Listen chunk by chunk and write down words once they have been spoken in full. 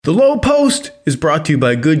The Low Post is brought to you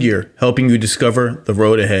by Goodyear, helping you discover the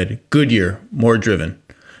road ahead. Goodyear, more driven.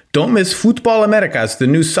 Don't miss Futbol Americas, the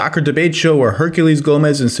new soccer debate show where Herculez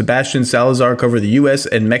Gomez and Sebastian Salazar cover the U.S.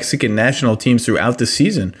 and Mexican national teams throughout the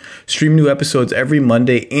season. Stream new episodes every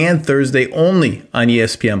Monday and Thursday only on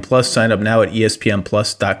ESPN Plus. Sign up now at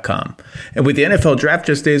espnplus.com. And with the NFL Draft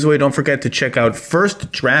just days away, don't forget to check out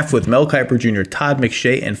First Draft with Mel Kiper Jr., Todd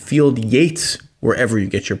McShay, and Field Yates, wherever you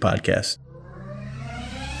get your podcasts.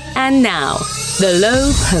 And now, The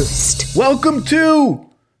Low Post. Welcome to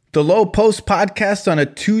The Low Post podcast on a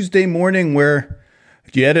Tuesday morning where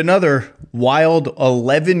yet another wild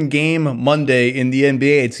 11-game Monday in the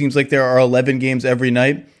NBA. It seems like there are 11 games every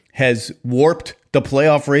night, has warped the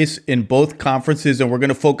playoff race in both conferences, and we're going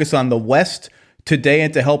to focus on the West today.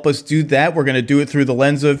 And to help us do that, we're going to do it through the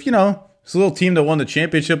lens of, this little team that won the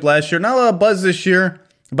championship last year. Not a lot of buzz this year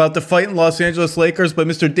about the fighting Los Angeles Lakers, but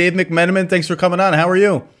Mr. Dave McMenamin, thanks for coming on. How are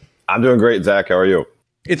you? I'm doing great, Zach. How are you?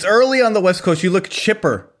 It's early on the West Coast. You look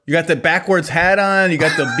chipper. You got the backwards hat on. You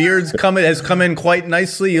got the beards has come in quite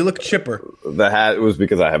nicely. You look chipper. The hat was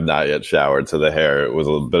because I have not yet showered, so the hair was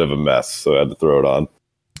a bit of a mess, so I had to throw it on.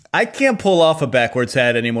 I can't pull off a backwards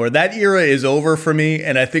hat anymore. That era is over for me,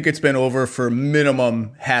 and I think it's been over for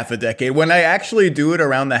minimum half a decade. When I actually do it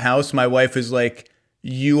around the house, my wife is like,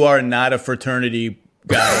 "You are not a fraternity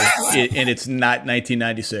guy, and it's not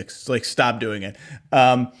 1996. It's like, stop doing it."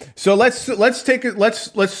 So let's take it.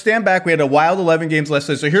 Let's stand back. We had a wild 11 games last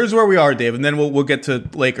night. So here's where we are, Dave, and then we'll get to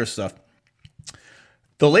Lakers stuff.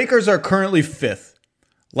 The Lakers are currently fifth.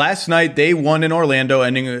 Last night they won in Orlando,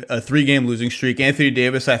 ending a 3-game losing streak. Anthony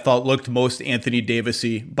Davis, I thought, looked most Anthony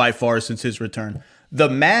Davis-y by far since his return. The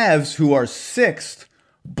Mavs, who are sixth,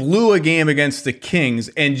 blew a game against the Kings,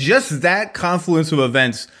 and just that confluence of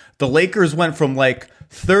events, the Lakers went from like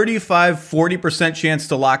 35-40% chance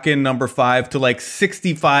to lock in number 5 to like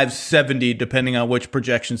 65-70 depending on which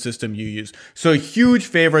projection system you use. So huge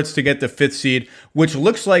favorites to get the 5th seed, which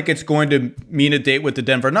looks like it's going to mean a date with the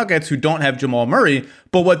Denver Nuggets, who don't have Jamal Murray,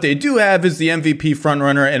 but what they do have is the MVP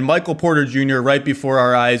frontrunner, and Michael Porter Jr. right before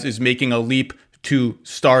our eyes is making a leap to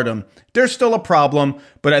stardom. They're still a problem,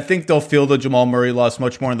 but I think they'll feel the Jamal Murray loss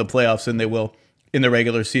much more in the playoffs than they will in the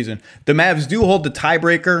regular season. The Mavs do hold the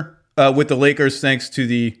tiebreaker with the Lakers thanks to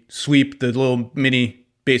the sweep, the little mini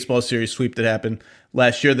baseball series sweep that happened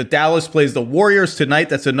last year. The Dallas plays the Warriors tonight.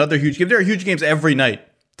 That's another huge game. There are huge games every night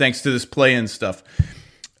thanks to this play-in stuff.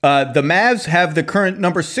 The Mavs have the current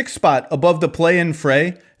number 6 spot above the play-in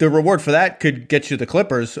fray. The reward for that could get you the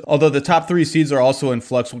Clippers, although the top 3 seeds are also in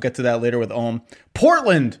flux. We'll get to that later with Ohm.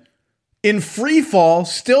 Portland in free fall,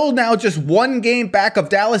 still now just 1 game back of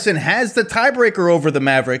Dallas, and has the tiebreaker over the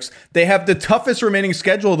Mavericks. They have the toughest remaining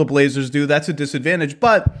schedule the Blazers do. That's a disadvantage.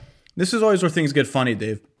 But this is always where things get funny,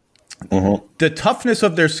 Dave. Mm-hmm. The toughness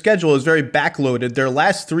of their schedule is very backloaded. Their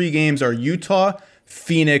last 3 games are Utah,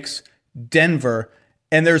 Phoenix, Denver.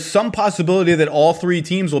 And there's some possibility that all 3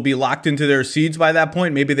 teams will be locked into their seeds by that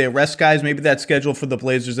point. Maybe they rest guys. Maybe that schedule for the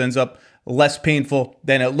Blazers ends up less painful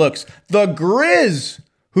than it looks. The Grizz,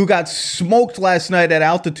 who got smoked last night at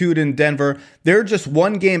altitude in Denver, they're just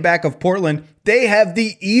 1 game back of Portland. They have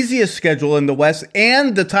the easiest schedule in the West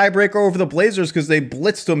and the tiebreaker over the Blazers because they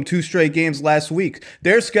blitzed them 2 straight games last week.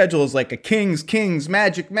 Their schedule is like a Kings,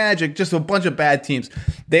 Magic, just a bunch of bad teams.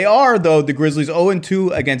 They are, though, the Grizzlies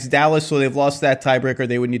 0-2 against Dallas, so they've lost that tiebreaker.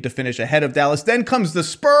 They would need to finish ahead of Dallas. Then comes the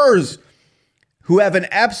Spurs, who have an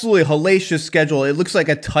absolutely hellacious schedule. It looks like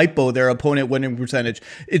a typo, their opponent winning percentage.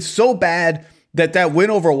 It's so bad that win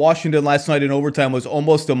over Washington last night in overtime was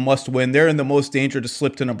almost a must-win. They're in the most danger to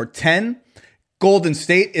slip to number 10. Golden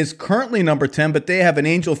State is currently number 10, but they have an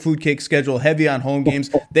angel food cake schedule heavy on home games.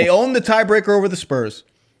 They own the tiebreaker over the Spurs.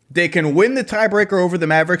 They can win the tiebreaker over the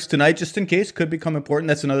Mavericks tonight, just in case. Could become important.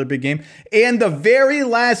 That's another big game. And the very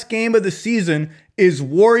last game of the season is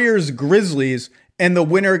Warriors-Grizzlies, and the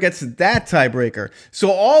winner gets that tiebreaker.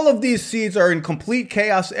 So all of these seeds are in complete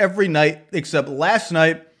chaos every night, except last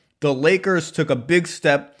night, the Lakers took a big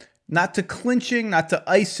step, not to clinching, not to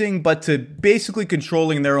icing, but to basically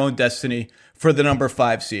controlling their own destiny for the number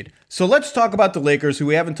 5 seed. So let's talk about the Lakers, who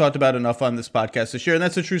we haven't talked about enough on this podcast this year, and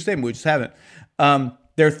that's a true statement. We just haven't.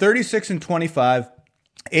 They're 36-25.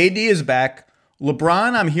 AD is back.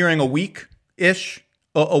 LeBron, I'm hearing a week-ish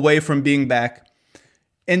away from being back.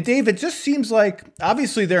 And Dave, it just seems like,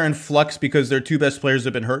 obviously they're in flux because their 2 best players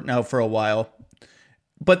have been hurt now for a while.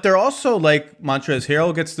 But they're also like Montrezl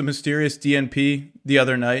Harrell gets the mysterious DNP the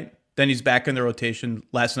other night. Then he's back in the rotation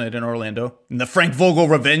last night in Orlando. In the Frank Vogel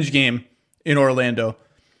revenge game in Orlando.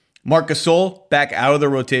 Marc Gasol back out of the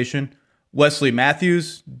rotation. Wesley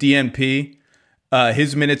Matthews, DNP.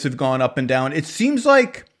 His minutes have gone up and down. It seems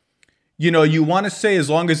like you want to say as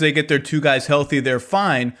long as they get their two guys healthy, they're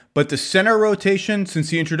fine. But the center rotation, since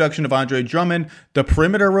the introduction of Andre Drummond, the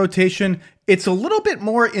perimeter rotation, it's a little bit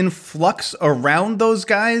more in flux around those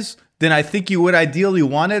guys than I think you would ideally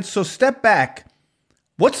want it. So step back.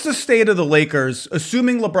 What's the state of the Lakers?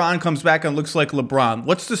 Assuming LeBron comes back and looks like LeBron,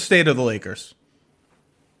 what's the state of the Lakers?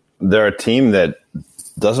 They're a team that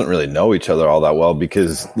doesn't really know each other all that well,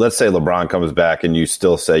 because let's say LeBron comes back and you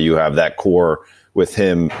still say you have that core with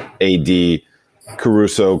him, AD,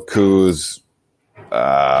 Caruso, Kuz,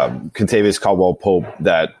 Kentavious Caldwell-Pope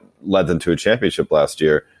that led them to a championship last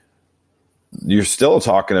year. You're still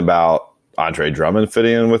talking about Andre Drummond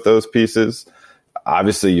fitting in with those pieces.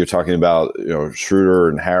 Obviously, you're talking about Schroeder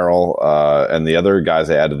and Harrell and the other guys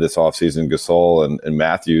they added this offseason, Gasol and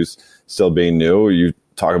Matthews, still being new. You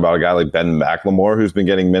talk about a guy like Ben McLemore, who's been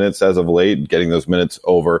getting minutes as of late, getting those minutes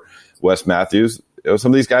over Wes Matthews.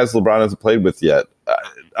 Some of these guys LeBron hasn't played with yet.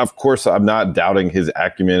 Of course, I'm not doubting his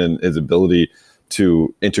acumen and his ability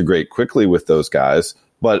to integrate quickly with those guys,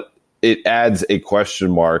 but it adds a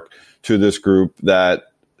question mark to this group that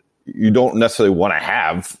you don't necessarily want to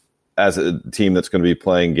have as a team that's going to be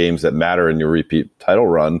playing games that matter in your repeat title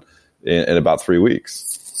run in about 3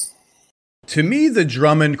 weeks. To me, the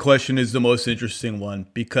Drummond question is the most interesting one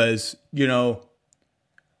because,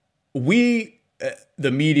 the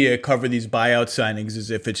media cover these buyout signings as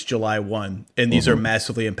if it's July 1, and these are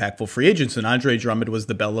massively impactful free agents, and Andre Drummond was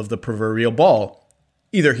the belle of the proverbial ball.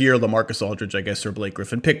 Either he or LaMarcus Aldridge, I guess, or Blake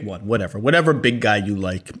Griffin. Pick one, whatever big guy you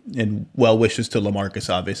like, and well wishes to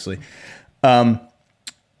LaMarcus, obviously. And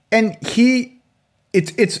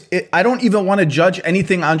I don't even want to judge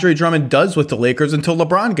anything Andre Drummond does with the Lakers until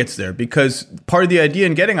LeBron gets there, because part of the idea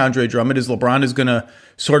in getting Andre Drummond is LeBron is going to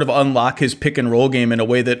sort of unlock his pick and roll game in a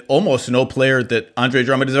way that almost no player that Andre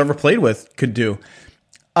Drummond has ever played with could do.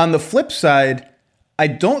 On the flip side, I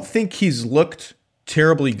don't think he's looked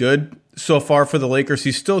terribly good so far for the Lakers.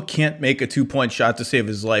 He still can't make a 2-point shot to save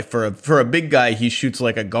his life. For a big guy, he shoots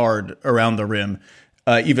like a guard around the rim.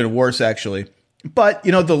 Even worse, actually. But,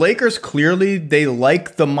 the Lakers clearly, they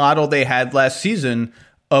like the model they had last season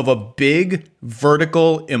of a big,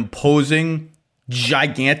 vertical, imposing,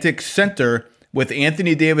 gigantic center with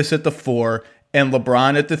Anthony Davis at the 4 and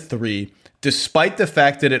LeBron at the 3, despite the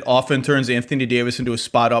fact that it often turns Anthony Davis into a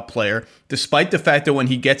spot-up player, despite the fact that when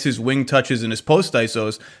he gets his wing touches and his post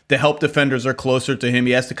ISOs, the help defenders are closer to him.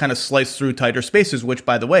 He has to kind of slice through tighter spaces, which,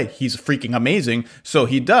 by the way, he's freaking amazing, so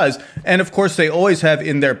he does. And, of course, they always have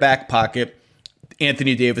in their back pocket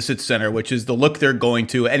Anthony Davis at center, which is the look they're going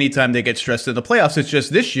to anytime they get stressed in the playoffs. It's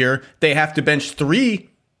just this year they have to bench 3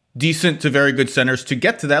 decent to very good centers to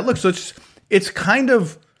get to that look. So it's kind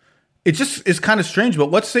of strange.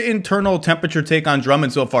 But what's the internal temperature take on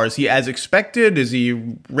Drummond so far? Is he as expected? Is he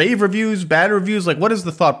rave reviews, bad reviews? Like, what is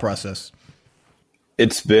the thought process?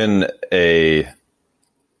 It's been a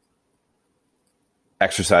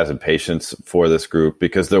exercise in patience for this group,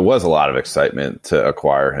 because there was a lot of excitement to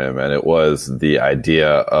acquire him, and it was the idea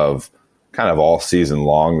of kind of all season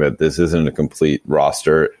long that this isn't a complete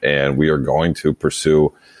roster and we are going to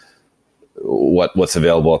pursue what's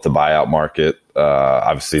available at the buyout market.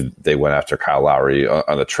 Obviously they went after Kyle Lowry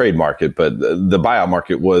on the trade market, but the buyout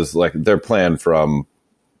market was like their plan from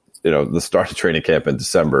the start of training camp in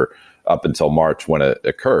December up until March when it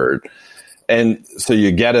occurred. And so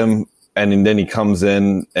you get him, and then he comes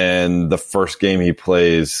in, and the first game he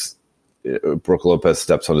plays, Brook Lopez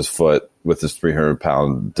steps on his foot with his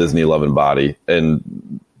 300-pound Disney-loving body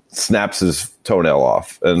and snaps his toenail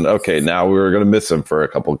off. And, okay, now we're going to miss him for a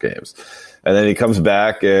couple games. And then he comes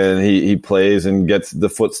back, and he plays and gets the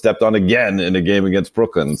foot stepped on again in a game against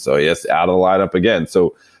Brooklyn. So he has out of the lineup again.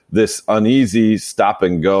 So this uneasy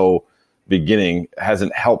stop-and-go beginning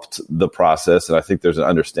hasn't helped the process, and I think there's an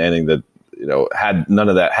understanding that had none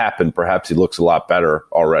of that happened, perhaps he looks a lot better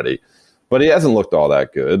already. But he hasn't looked all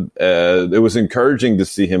that good. It was encouraging to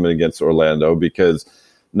see him against Orlando, because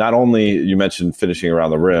not only, you mentioned finishing around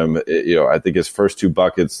the rim, I think his first 2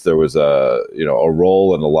 buckets, there was a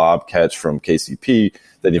roll and a lob catch from KCP.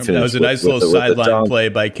 Then he finished. That was a nice little sideline play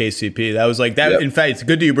by KCP. That was like that. Yep. In fact, it's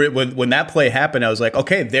good to you when that play happened. I was like,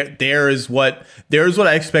 okay, there is what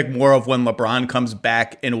I expect more of when LeBron comes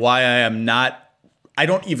back, and why I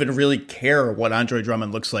don't even really care what Andre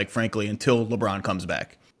Drummond looks like, frankly, until LeBron comes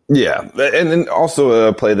back. Yeah. And then also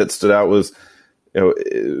a play that stood out was,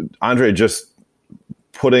 Andre just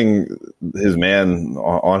putting his man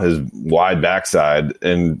on his wide backside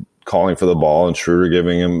and calling for the ball, and Schroeder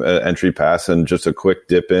giving him an entry pass and just a quick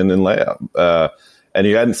dip in and layup. And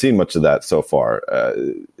you hadn't seen much of that so far.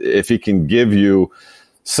 If he can give you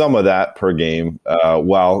some of that per game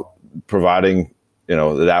while providing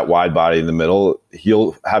that wide body in the middle,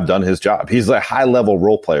 he'll have done his job. He's a high-level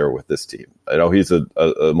role player with this team. I know he's a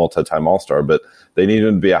multi-time All-Star, but they need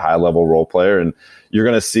him to be a high-level role player. And you're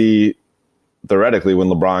going to see, theoretically, when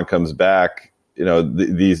LeBron comes back,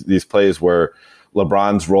 these plays where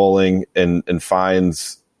LeBron's rolling and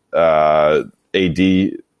finds AD,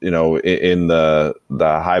 in the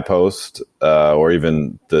high post or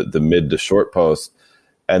even the mid to short post,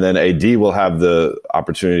 and then AD will have the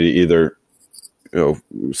opportunity to either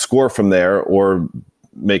score from there or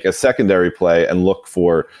make a secondary play and look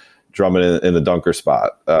for Drummond in the dunker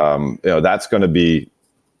spot. That's going to be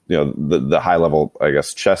the high level, I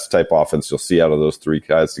guess, chess type offense you'll see out of those three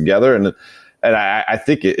guys together, and I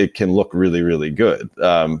think it can look really, really good.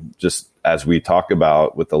 Just as we talk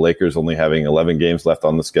about, with the Lakers only having 11 games left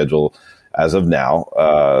on the schedule as of now,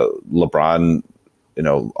 LeBron,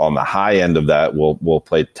 on the high end of that, will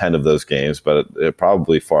play 10 of those games, but it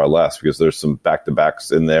probably far less because there's some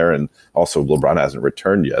back-to-backs in there, and also LeBron hasn't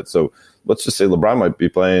returned yet. So let's just say LeBron might be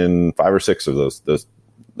playing 5 or 6 of those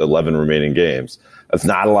 11 remaining games. That's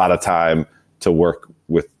not a lot of time to work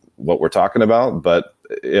with what we're talking about, but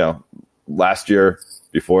last year,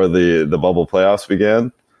 before the bubble playoffs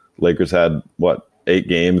began, Lakers had 8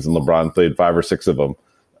 games, and LeBron played 5 or 6 of them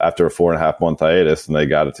after a 4.5 month hiatus, and they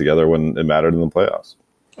got it together when it mattered in the playoffs.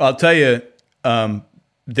 I'll tell you,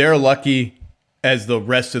 they're lucky, as the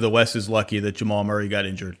rest of the West is lucky, that Jamal Murray got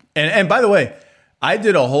injured. And by the way, I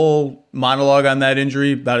did a whole monologue on that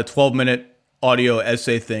injury, about a 12-minute audio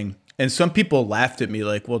essay thing, and some people laughed at me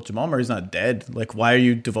like, well, Jamal Murray's not dead. Like, why are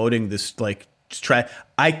you devoting this,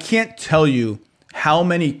 I can't tell you how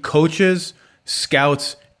many coaches,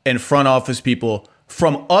 scouts, and front office people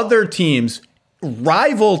from other teams,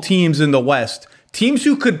 rival teams in the West, teams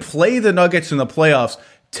who could play the Nuggets in the playoffs,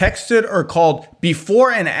 texted or called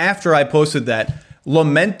before and after I posted that,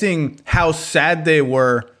 lamenting how sad they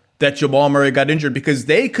were that Jamal Murray got injured, because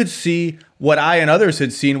they could see what I and others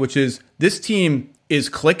had seen, which is this team is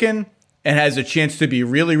clicking and has a chance to be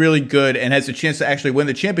really, really good and has a chance to actually win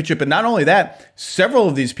the championship. And not only that, several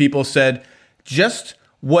of these people said just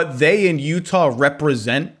what they in Utah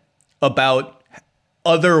represent about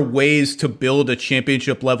other ways to build a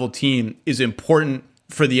championship level team is important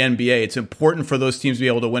for the NBA. It's important for those teams to be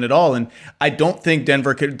able to win it all. And I don't think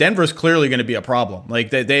Denver's clearly going to be a problem.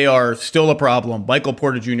 Like, they are still a problem. Michael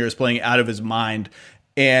Porter Jr. is playing out of his mind,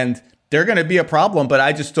 and they're going to be a problem, but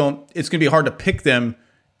I just don't, it's going to be hard to pick them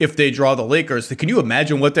if they draw the Lakers. Can you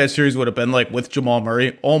imagine what that series would have been like with Jamal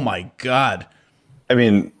Murray? Oh my God. I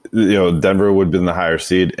mean, Denver would have been the higher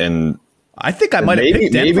seed, and I think I might have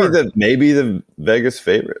picked Denver. Maybe the Vegas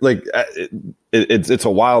favorite. Like, it's a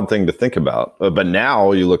wild thing to think about. But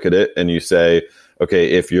now you look at it and you say,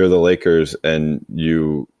 okay, if you're the Lakers and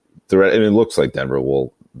it looks like Denver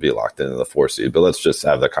will be locked into the 4 seed, but let's just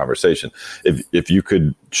have that conversation. If you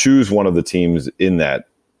could choose one of the teams in that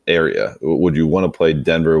area, would you want to play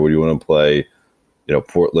Denver? Would you want to play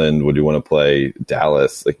Portland? Would you want to play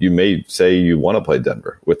Dallas? Like, you may say you want to play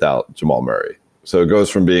Denver without Jamal Murray. So it goes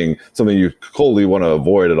from being something you totally want to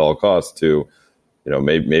avoid at all costs to,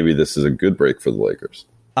 maybe this is a good break for the Lakers.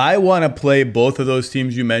 I want to play both of those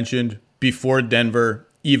teams you mentioned before Denver,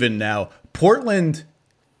 even now. Portland,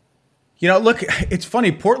 look, it's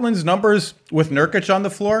funny. Portland's numbers with Nurkic on the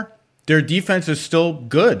floor, their defense is still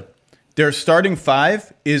good. Their starting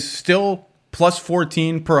 5 is still plus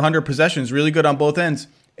 14 per 100 possessions, really good on both ends.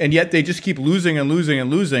 And yet they just keep losing and losing and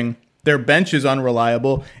losing. Their bench is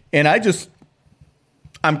unreliable. And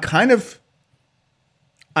I'm kind of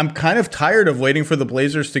tired of waiting for the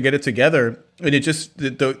Blazers to get it together. And it just,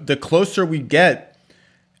 the closer we get,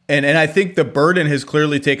 and I think the burden has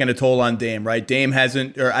clearly taken a toll on Dame, right? Dame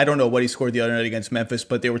hasn't, or I don't know what he scored the other night against Memphis,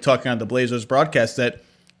 but they were talking on the Blazers broadcast that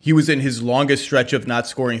he was in his longest stretch of not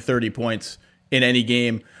scoring 30 points in any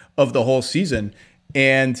game of the whole season.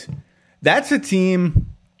 And that's a team,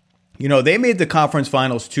 they made the conference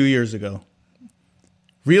finals 2 years ago.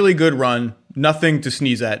 Really good run. Nothing to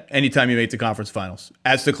sneeze at anytime you make the conference finals.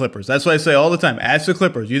 Ask the Clippers. That's what I say all the time. Ask the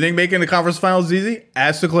Clippers. You think making the conference finals is easy?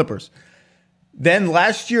 Ask the Clippers. Then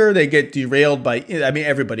last year, they get derailed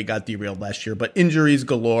everybody got derailed last year, but injuries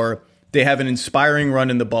galore. They have an inspiring run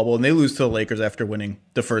in the bubble, and they lose to the Lakers after winning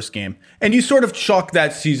the first game. And you sort of chalk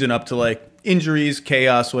that season up to like injuries,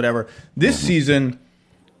 chaos, whatever. This season,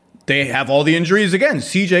 they have all the injuries again.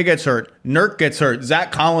 CJ gets hurt. Nurk gets hurt.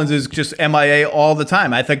 Zach Collins is just MIA all the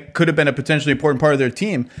time. I think could have been a potentially important part of their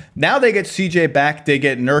team. Now they get CJ back. They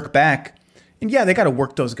get Nurk back. And yeah, they got to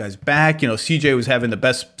work those guys back. CJ was having the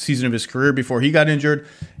best season of his career before he got injured.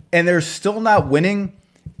 And they're still not winning.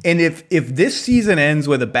 And if this season ends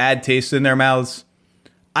with a bad taste in their mouths,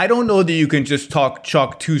 I don't know that you can just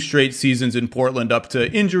chalk 2 straight seasons in Portland up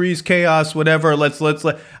to injuries, chaos, whatever.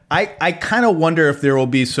 I kind of wonder if there will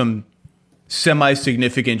be some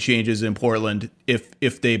semi-significant changes in Portland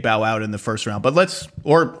if they bow out in the first round. But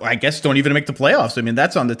or I guess don't even make the playoffs. I mean,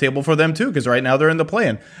 that's on the table for them too, because right now they're in the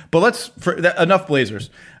play-in. But enough Blazers.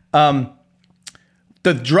 The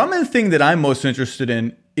Drummond thing that I'm most interested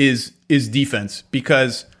in is defense,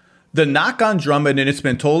 because the knock on Drummond, and it's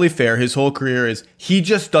been totally fair his whole career, is he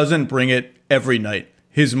just doesn't bring it every night.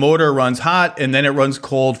 His motor runs hot and then it runs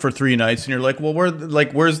cold for 3 nights, and you're like, well,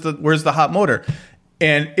 where's the hot motor?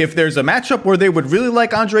 And if there's a matchup where they would really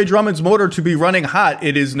like Andre Drummond's motor to be running hot,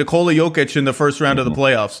 it is Nikola Jokic in the first round of the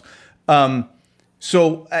playoffs. What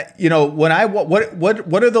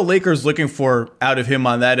are the Lakers looking for out of him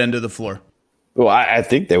on that end of the floor? Well, I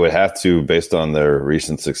think they would have to, based on their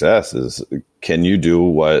recent success, is can you do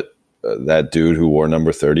what that dude who wore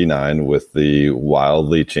number 39 with the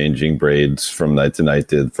wildly changing braids from night to night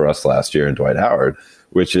did for us last year in Dwight Howard,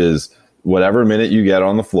 which is whatever minute you get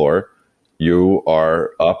on the floor, you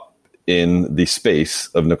are up in the space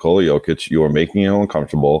of Nikola Jokic. You are making him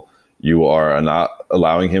uncomfortable. You are not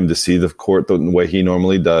allowing him to see the court the way he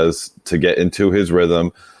normally does, to get into his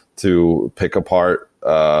rhythm, to pick apart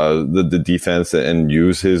the defense and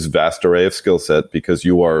use his vast array of skill set, because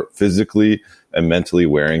you are physically and mentally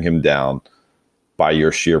wearing him down by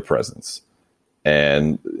your sheer presence.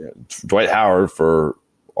 And Dwight Howard, for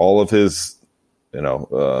all of his antics.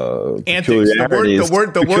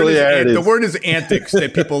 The word is antics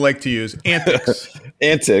that people like to use.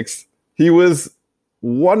 Antics. He was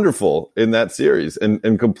wonderful in that series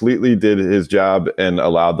and completely did his job and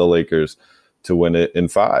allowed the Lakers to win it in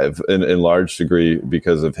 5 in large degree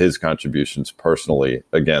because of his contributions personally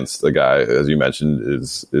against the guy, as you mentioned,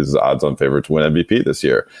 is odds on favorite to win MVP this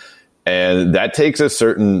year. And that takes a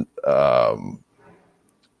certain, I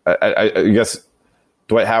guess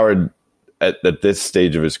Dwight Howard at this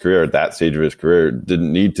stage of his career, at that stage of his career,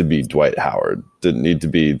 didn't need to be Dwight Howard, didn't need to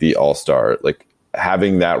be the all-star. Like,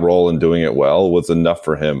 having that role and doing it well was enough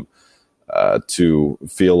for him to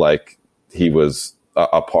feel like he was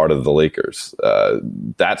a part of the Lakers.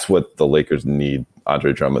 That's what the Lakers need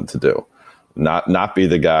Andre Drummond to do. Not be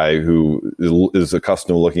the guy who is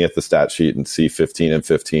accustomed to looking at the stat sheet and see 15 and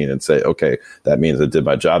 15 and say, okay, that means I did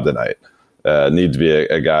my job tonight. Need to be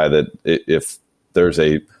a guy that if there's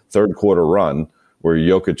a third quarter run where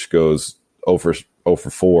Jokic goes 0 for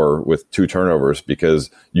 4 with 2 turnovers because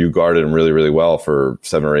you guarded him really, really well for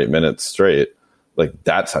 7 or 8 minutes straight, like,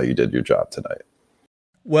 that's how you did your job tonight.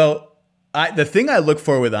 Well, the thing I look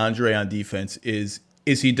for with Andre on defense is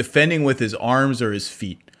he defending with his arms or his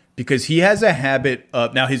feet? Because he has a habit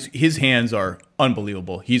of, now his hands are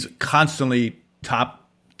unbelievable. He's constantly top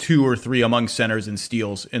 2 or 3 among centers and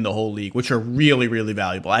steals in the whole league, which are really, really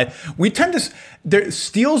valuable.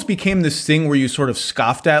 Steals became this thing where you sort of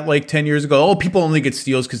scoffed at like 10 years ago. Oh, people only get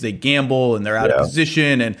steals because they gamble and they're out of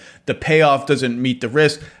position and the payoff doesn't meet the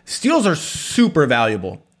risk. Steals are super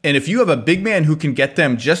valuable. And if you have a big man who can get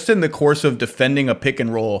them just in the course of defending a pick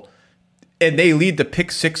and roll, and they lead to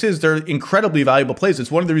pick sixes, they're incredibly valuable plays. It's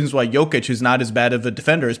one of the reasons why Jokic is not as bad of a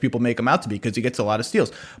defender as people make him out to be, because he gets a lot of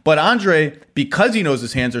steals. But Andre, because he knows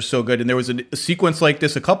his hands are so good, and there was a sequence like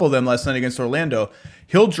this, a couple of them last night against Orlando,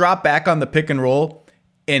 he'll drop back on the pick and roll,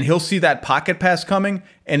 and he'll see that pocket pass coming,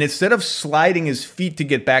 and instead of sliding his feet to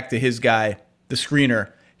get back to his guy, the screener,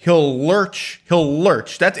 he'll lurch.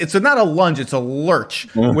 It's not a lunge, it's a lurch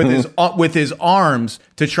with his arms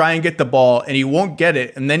to try and get the ball, and he won't get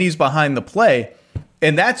it, and then he's behind the play.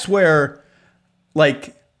 And that's where,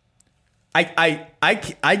 like, I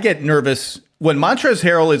get nervous when Montrezl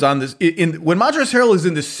Harrell is on this. When Montrezl Harrell is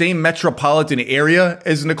in the same metropolitan area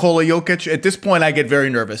as Nikola Jokic, at this point I get very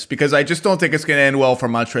nervous because I just don't think it's going to end well for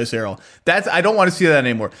Montrezl Harrell. I don't want to see that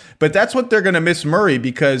anymore. But that's what they're going to miss Murray,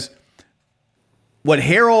 because what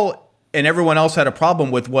Harrell and everyone else had a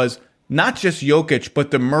problem with was not just Jokic,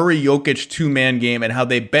 but the Murray-Jokic 2-man game and how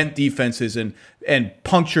they bent defenses and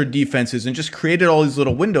punctured defenses and just created all these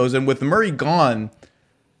little windows. And with Murray gone,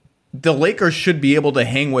 the Lakers should be able to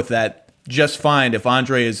hang with that just fine if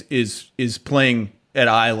Andre is playing at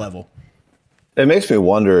a high level. It makes me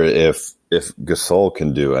wonder if Gasol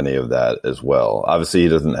can do any of that as well. Obviously, he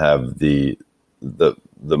doesn't have the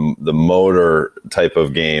motor type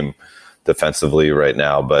of game defensively right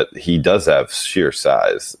now, but he does have sheer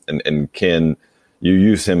size, and can you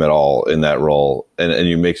use him at all in that role? And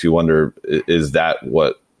it makes you wonder, is that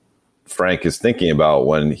what Frank is thinking about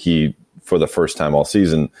when he, for the first time all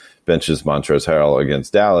season, benches Montrezl Harrell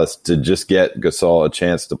against Dallas to just get Gasol a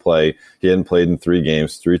chance to play? He hadn't played in 3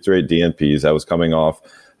 games, 3 straight DNPs. I was coming off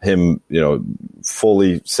him,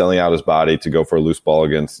 fully selling out his body to go for a loose ball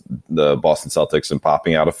against the Boston Celtics and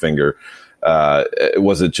popping out a finger?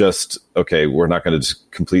 Was it just, okay, we're not going to just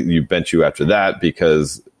completely bench you after that,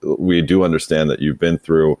 because we do understand that you've been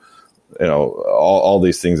through, all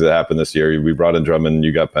these things that happened this year. We brought in Drummond,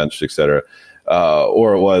 you got benched, et cetera.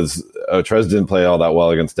 Or it was, Trez didn't play all that well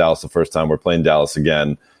against Dallas the first time. We're playing Dallas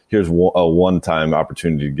again. Here's a one-time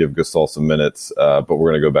opportunity to give Gasol some minutes, but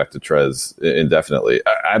we're going to go back to Trez indefinitely.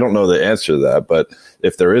 I don't know the answer to that, but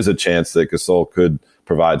if there is a chance that Gasol could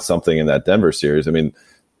provide something in that Denver series, I mean,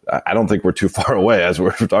 I don't think we're too far away, as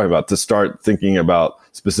we're talking about, to start thinking about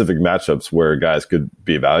specific matchups where guys could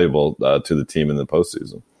be valuable to the team in the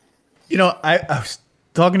postseason. I was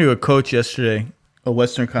talking to a coach yesterday, a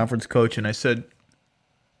Western Conference coach, and I said,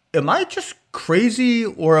 am I just crazy,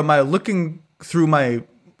 or am I looking through my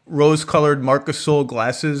rose-colored Marc Gasol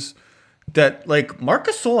glasses that, like, Marc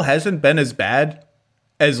Gasol hasn't been as bad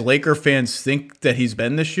as Laker fans think that he's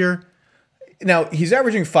been this year? Now, he's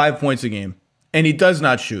averaging 5 points a game, and he does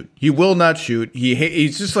not shoot. He will not shoot.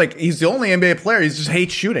 He's just like, he's the only NBA player. He just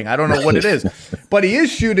hates shooting. I don't know what it is. But he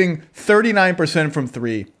is shooting 39% from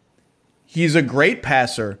three. He's a great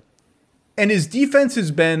passer. And his defense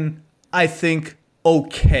has been, I think,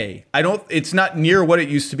 okay. It's not near what it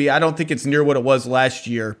used to be. I don't think it's near what it was last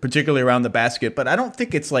year, particularly around the basket, but I don't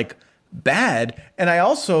think it's like bad. And I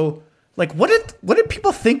also, like, what did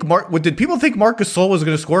people think did people think Marc Gasol was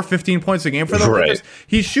going to score 15 points a game for the Lakers?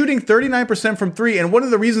 He's shooting 39% from three. And one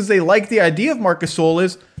of the reasons they like the idea of Marc Gasol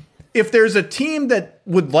is, if there's a team that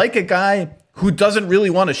would like a guy who doesn't really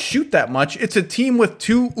want to shoot that much, it's a team with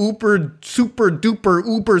two super duper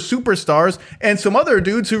superstars and some other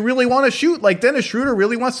dudes who really want to shoot. Like Dennis Schroeder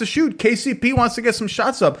really wants to shoot. KCP wants to get some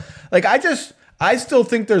shots up. Like, I still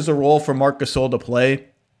think there's a role for Marc Gasol to play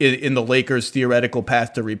in the Lakers' theoretical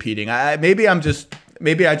path to repeating. Maybe I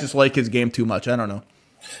just like his game too much. I don't know.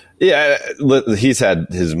 Yeah, he's had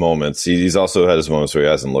his moments. He's also had his moments where he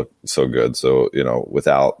hasn't looked so good. So,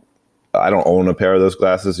 I don't own a pair of those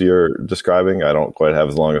glasses you're describing. I don't quite have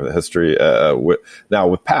as long of a history. Now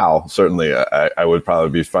with Pau, certainly I would probably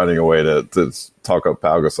be finding a way to talk up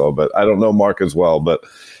Pau Gasol, but I don't know Marc as well. But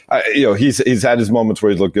he's had his moments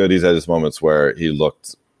where he's looked good. He's had his moments where he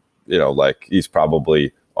looked, like he's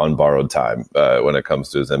probably on borrowed time when it comes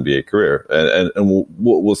to his NBA career, and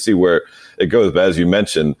we'll see where it goes. But as you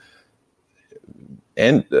mentioned,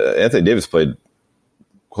 and Anthony Davis played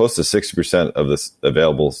close to 60% of the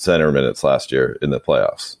available center minutes last year in the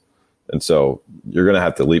playoffs. And so you're going to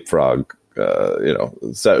have to leapfrog,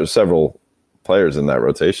 several players in that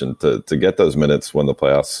rotation to get those minutes when the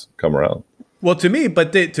playoffs come around. Well, to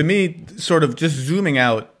me, sort of just zooming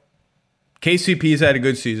out, KCP's had a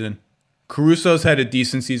good season. Caruso's had a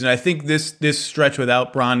decent season. I think this stretch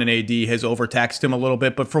without Bron and AD has overtaxed him a little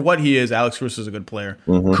bit, but for what he is, Alex Caruso's a good player.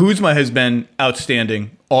 Mm-hmm. Kuzma has been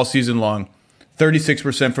outstanding all season long.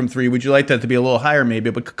 36% from three. Would you like that to be a little higher maybe?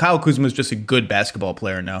 But Kyle Kuzma is just a good basketball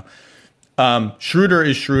player now. Schroeder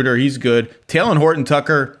is Schroeder. He's good. Talen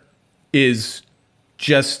Horton-Tucker is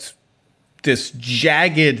just this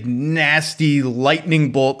jagged, nasty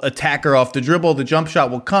lightning bolt attacker off the dribble. The jump shot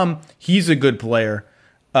will come. He's a good player.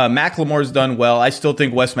 McLemore's done well. I still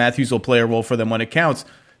think Wes Matthews will play a role for them when it counts.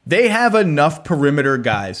 They have enough perimeter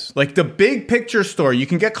guys. Like, the big picture story, you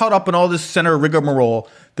can get caught up in all this center rigmarole.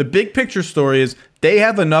 The big picture story is they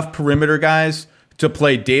have enough perimeter guys to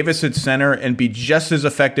play Davis at center and be just as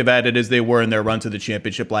effective at it as they were in their run to the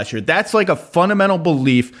championship last year. That's like a fundamental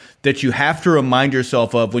belief that you have to remind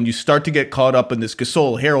yourself of when you start to get caught up in this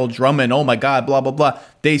Gasol, Harold, Drummond, oh my God, blah, blah, blah.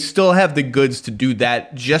 They still have the goods to do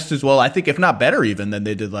that just as well, I think, if not better even than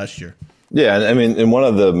they did last year. Yeah, I mean, and one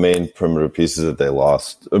of the main perimeter pieces that they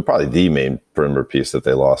lost, probably the main perimeter piece that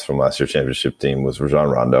they lost from last year's championship team was Rajon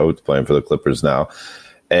Rondo, who's playing for the Clippers now.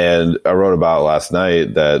 And I wrote about last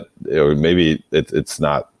night that maybe it's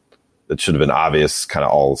not, it should have been obvious kind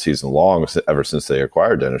of all season long ever since they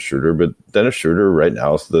acquired Dennis Schroeder. But Dennis Schroeder right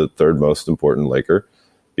now is the third most important Laker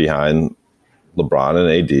behind LeBron and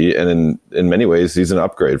AD. And in many ways, he's an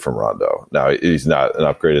upgrade from Rondo. Now, he's not an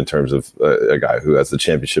upgrade in terms of a guy who has the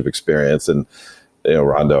championship experience. And,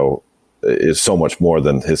 Rondo is so much more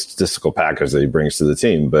than his statistical package that he brings to the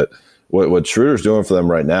team. But what Schroeder's doing for them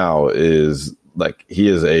right now is, like, he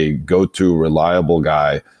is a go-to reliable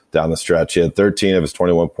guy down the stretch. He had 13 of his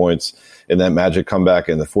 21 points in that Magic comeback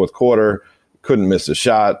in the fourth quarter. Couldn't miss a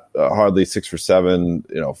shot, hardly 6 for 7,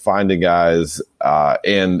 finding guys.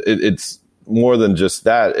 And it's more than just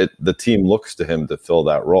that. The team looks to him to fill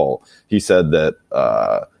that role. He said that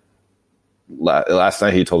last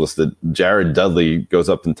night he told us that Jared Dudley goes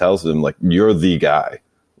up and tells him, like, you're the guy.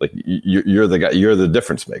 Like you're the guy, you're the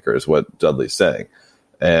difference maker, is what Dudley's saying.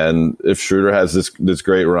 And if Schroeder has this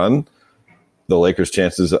great run, the Lakers'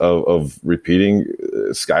 chances of repeating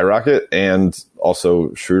skyrocket, and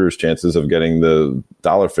also Schroeder's chances of getting the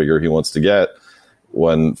dollar figure he wants to get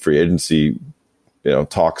when free agency,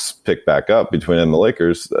 talks pick back up between him and the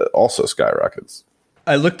Lakers, also skyrockets.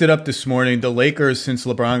 I looked it up this morning. The Lakers, since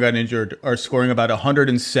LeBron got injured, are scoring about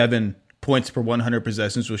 107 points per 100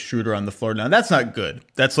 possessions with Schroeder on the floor. Now, that's not good.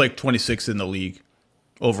 That's like 26th in the league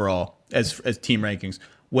overall as team rankings.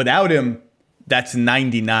 Without him, that's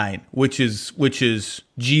 99, which is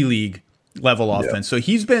G League level offense. So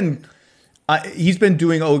he's been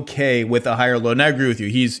doing okay with a higher load. And I agree with you.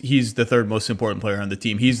 He's the third most important player on the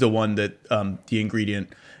team. He's the one that the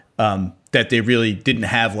ingredient that they really didn't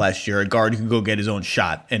have last year. A guard who could go get his own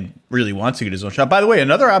shot and really wants to get his own shot. By the way,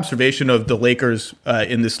 another observation of the Lakers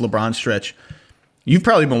in this LeBron stretch. You've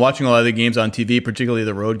probably been watching a lot of the games on TV, particularly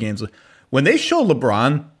the road games. When they show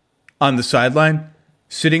LeBron on the sideline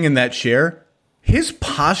sitting in that chair, his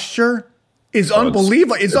posture is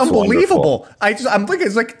unbelievable. It's unbelievable. I'm thinking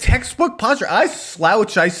it's like textbook posture. I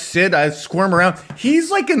slouch, I sit, I squirm around.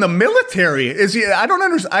 He's like in the military. Is he? I don't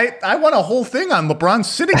understand. I want a whole thing on LeBron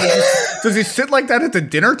sitting. Does he sit like that at the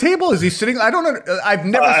dinner table? Is he sitting? I don't know. I've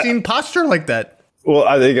never seen posture like that. Well,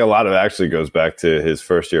 I think a lot of it actually goes back to his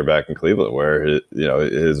first year back in Cleveland, where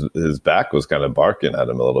his back was kind of barking at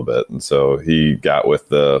him a little bit, and so he got with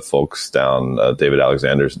the folks down David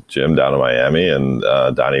Alexander's gym down in Miami and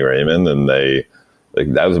Donnie Raymond, and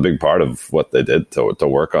that was a big part of what they did to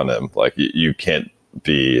work on him. Like you can't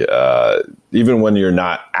be even when you're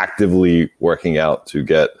not actively working out to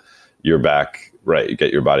get your back right, you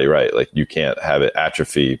get your body right. Like you can't have it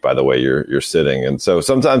atrophy by the way you're sitting. And so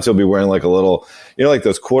sometimes he'll be wearing like a little, like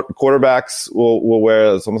those quarterbacks will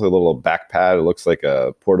wear. It's almost like a little back pad. It looks like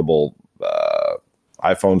a portable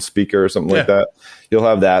iPhone speaker or something like that. He'll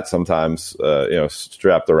have that sometimes,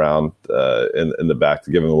 strapped around in the back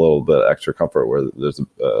to give him a little bit extra comfort where there's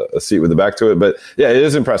a seat with the back to it. But yeah, it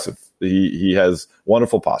is impressive. He has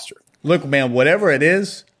wonderful posture. Look, man, whatever it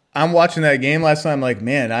is, I'm watching that game last night. I'm like,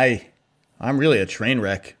 man, I'm really a train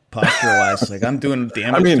wreck posture-wise. Like, I'm doing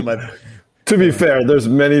damage to my... To be fair, there's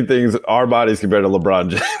many things our bodies compared to LeBron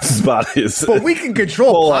James' bodies. But we can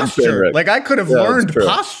control posture. Like, I could have learned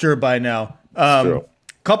posture by now.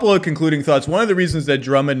 Couple of concluding thoughts. One of the reasons that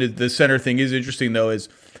Drummond, the center thing, is interesting, though, is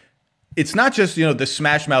it's not just, the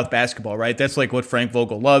smash mouth basketball, right? That's like what Frank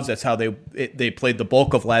Vogel loves. That's how they played the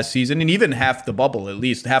bulk of last season, and even half the bubble, at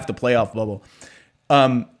least, half the playoff bubble.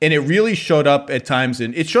 And it really showed up at times,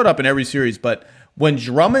 and it showed up in every series. But when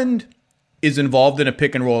Drummond is involved in a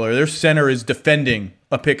pick and roll, or their center is defending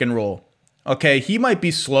a pick and roll, okay, he might be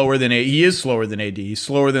slower than AD. He is slower than AD. He's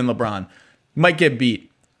slower than LeBron. Might get beat.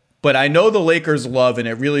 But I know the Lakers love, and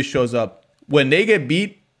it really shows up, when they get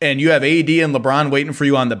beat and you have AD and LeBron waiting for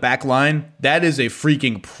you on the back line, that is a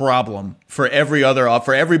freaking problem for every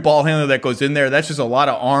ball handler that goes in there. That's just a lot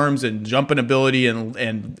of arms and jumping ability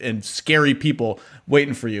and scary people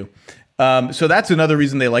waiting for you. So that's another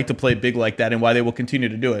reason they like to play big like that and why they will continue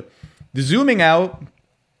to do it. Zooming out,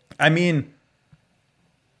 I mean,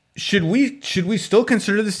 should we still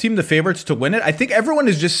consider this team the favorites to win it? I think everyone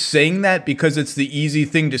is just saying that because it's the easy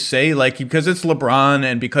thing to say, like because it's LeBron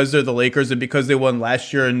and because they're the Lakers and because they won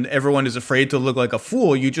last year and everyone is afraid to look like a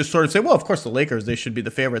fool. You just sort of say, well, of course the Lakers, they should be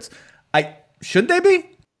the favorites. Should they be?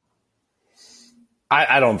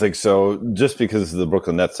 I don't think so, just because the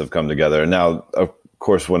Brooklyn Nets have come together. Now, of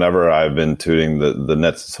course, whenever I've been tooting the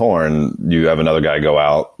Nets' horn, you have another guy go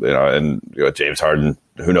out, and James Harden,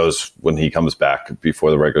 who knows when he comes back before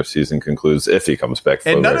the regular season concludes, if he comes back.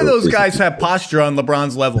 And none of those guys have posture on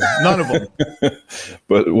LeBron's level. None of them.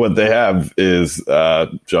 But what they have is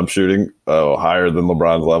jump shooting higher than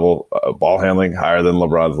LeBron's level, ball handling higher than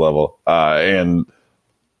LeBron's level, and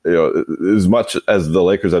as much as the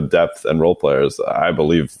Lakers have depth and role players, I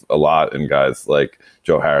believe a lot in guys like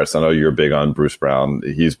Joe Harris. I know you're big on Bruce Brown.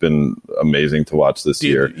 He's been amazing to watch this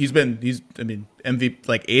year. He's MVP,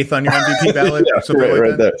 like 8th on your MVP ballot. Yeah,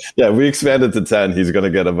 right there. Yeah, we expanded to 10. He's going to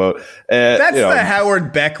get a vote. And, that's the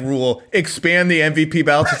Howard Beck rule. Expand the MVP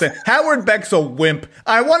ballot to say Howard Beck's a wimp.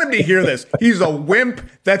 I want him to hear this. He's a wimp.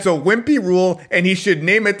 That's a wimpy rule, and he should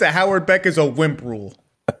name it the Howard Beck is a wimp rule.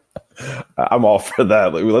 I'm all for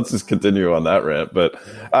that. Let's just continue on that rant. But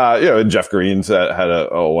and Jeff Green's had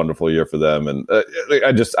a wonderful year for them, and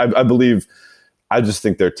I just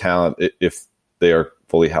think their talent, if they are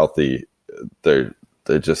fully healthy, they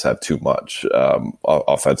just have too much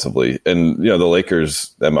offensively. And the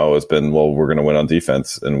Lakers' MO has been, well, we're going to win on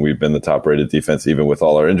defense, and we've been the top-rated defense even with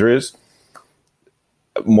all our injuries.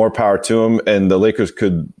 more power to them. And the Lakers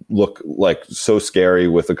could look like so scary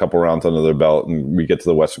with a couple rounds under their belt, and we get to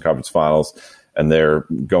the Western Conference Finals, and they're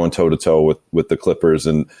going toe to toe with the Clippers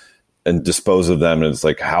and dispose of them. And it's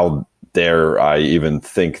like, how dare I even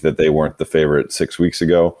think that they weren't the favorite 6 weeks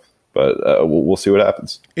ago? But we'll see what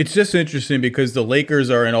happens. It's just interesting because the Lakers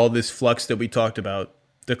are in all this flux that we talked about.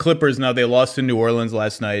 The Clippers, now they lost in New Orleans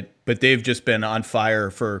last night, but they've just been on fire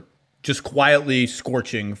for just quietly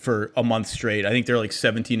scorching for a month straight. I think they're like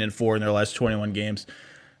 17-4 in their last 21 games.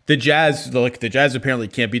 The Jazz apparently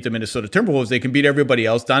can't beat the Minnesota Timberwolves. They can beat everybody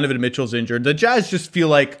else. Donovan Mitchell's injured. The Jazz just feel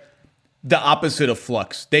like the opposite of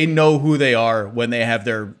flux. They know who they are when they have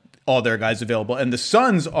all their guys available. And the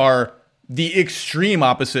Suns are the extreme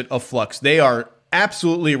opposite of flux. They are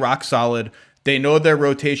absolutely rock solid. They know their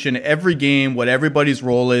rotation every game, what everybody's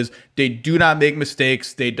role is. They do not make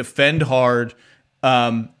mistakes. They defend hard.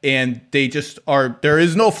 And they just are, there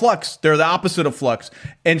is no flux. They're the opposite of flux.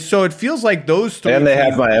 And so it feels like those three. And they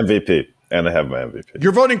have my MVP.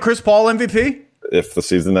 You're voting Chris Paul MVP? If the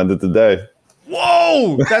season ended today.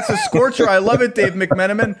 Whoa, that's a scorcher. I love it, Dave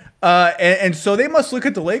McMenamin. And so they must look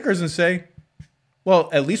at the Lakers and say,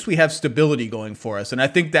 well, at least we have stability going for us. And I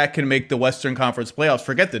think that can make the Western Conference playoffs,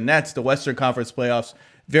 forget the Nets, the Western Conference playoffs,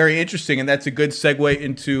 very interesting. And that's a good segue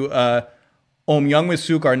into Om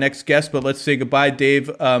Youngmisuk, our next guest. But let's say goodbye,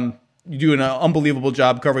 Dave. You do an unbelievable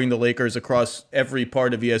job covering the Lakers across every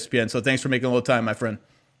part of ESPN. So thanks for making a little time, my friend.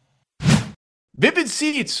 Vivid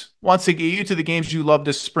Seats wants to get you to the games you love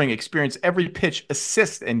this spring. Experience every pitch,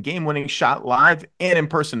 assist, and game-winning shot live and in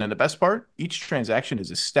person. And the best part, each transaction is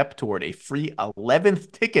a step toward a free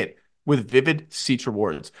 11th ticket with Vivid Seats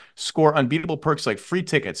rewards. Score unbeatable perks like free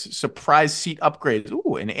tickets, surprise seat upgrades,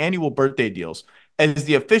 and annual birthday deals. As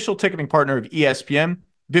the official ticketing partner of ESPN,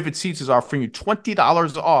 Vivid Seats is offering you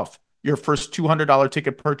 $20 off your first $200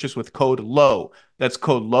 ticket purchase with code LOW. That's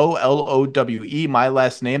code LOW, LOWE, my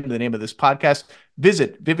last name, the name of this podcast.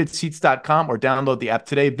 Visit vividseats.com or download the app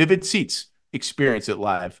today. Vivid Seats. Experience it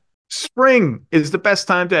live. Spring is the best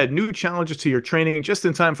time to add new challenges to your training just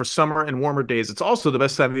in time for summer and warmer days. It's also the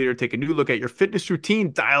best time of the year to take a new look at your fitness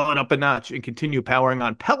routine, dial it up a notch, and continue powering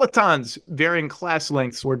on. Peloton's varying class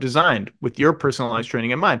lengths were designed with your personalized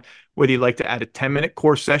training in mind. Whether you'd like to add a 10-minute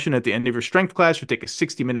core session at the end of your strength class or take a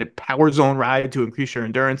 60-minute power zone ride to increase your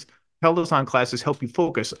endurance, Peloton classes help you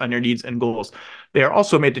focus on your needs and goals. They are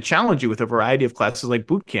also made to challenge you with a variety of classes like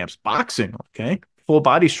boot camps, boxing, full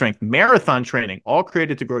body strength, marathon training, all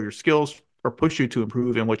created to grow your skills or push you to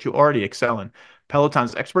improve in what you already excel in.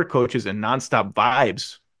 Peloton's expert coaches and nonstop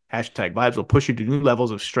vibes, #vibes, will push you to new levels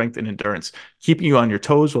of strength and endurance, keeping you on your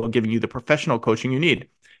toes while giving you the professional coaching you need.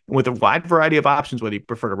 And with a wide variety of options, whether you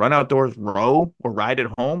prefer to run outdoors, row, or ride at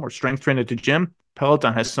home, or strength train at the gym,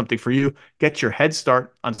 Peloton has something for you. Get your head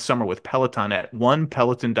start on summer with Peloton at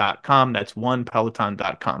onepeloton.com. That's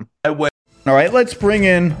onepeloton.com. All right, let's bring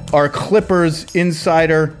in our Clippers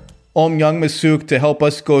insider, Om Youngmisuk, to help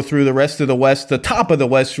us go through the rest of the West, the top of the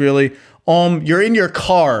West, really. You're in your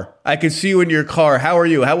car. I can see you in your car. How are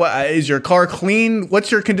you? How is your car clean?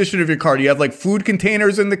 What's your condition of your car? Do you have like food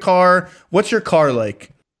containers in the car? What's your car like?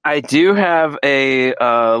 I do have a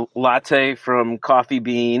latte from Coffee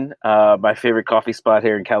Bean, my favorite coffee spot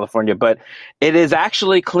here in California, but it is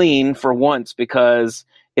actually clean for once because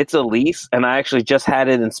it's a lease, and I actually just had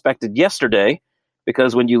it inspected yesterday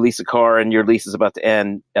because when you lease a car and your lease is about to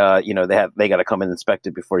end, they got to come and inspect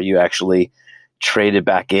it before you actually trade it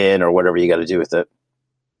back in or whatever you got to do with it.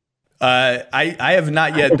 I have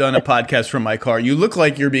not yet done a podcast from my car. You look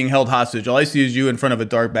like you're being held hostage. All I see is you in front of a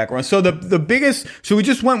dark background. So so we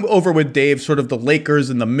just went over with Dave sort of the Lakers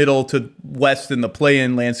in the middle to West in the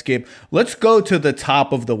play-in landscape. Let's go to the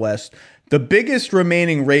top of the West. The biggest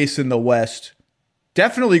remaining race in the West,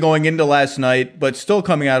 definitely going into last night, but still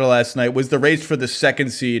coming out of last night, was the race for the second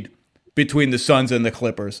seed between the Suns and the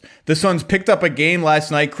Clippers. The Suns picked up a game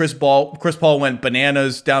last night. Chris Paul went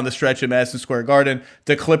bananas down the stretch at Madison Square Garden.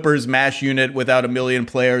 The Clippers mash unit without a million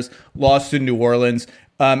players lost in New Orleans.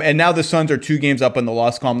 And now the Suns are 2 games up in the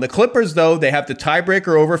loss column. The Clippers, though, they have the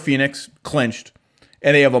tiebreaker over Phoenix clinched,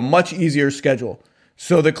 and they have a much easier schedule.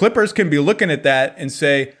 So the Clippers can be looking at that and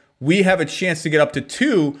say, we have a chance to get up to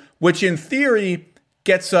 2, which in theory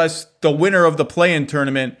gets us the winner of the play-in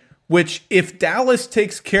tournament, which, if Dallas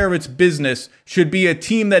takes care of its business, should be a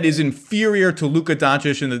team that is inferior to Luka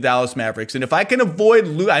Doncic and the Dallas Mavericks. And if I can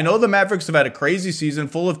avoid I know the Mavericks have had a crazy season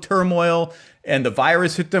full of turmoil, and the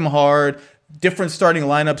virus hit them hard, different starting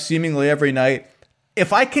lineups seemingly every night.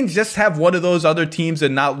 If I can just have one of those other teams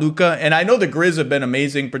and not Luka, and I know the Grizz have been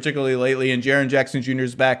amazing, particularly lately, and Jaren Jackson Jr.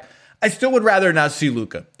 is back, I still would rather not see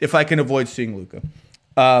Luka if I can avoid seeing Luka.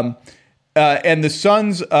 And the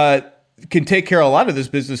Suns can take care of a lot of this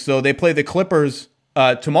business, though. They play the Clippers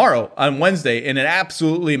tomorrow on Wednesday in an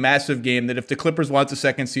absolutely massive game that if the Clippers want the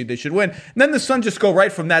second seed, they should win. And then the Suns just go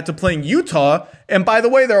right from that to playing Utah. And by the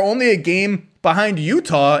way, they're only a game behind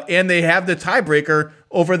Utah, and they have the tiebreaker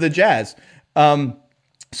over the Jazz.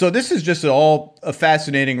 So this is just all a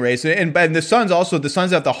fascinating race. And the Suns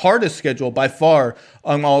have the hardest schedule by far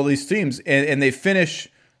among all these teams. And they finish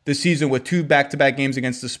the season with 2 back-to-back games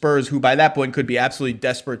against the Spurs, who by that point could be absolutely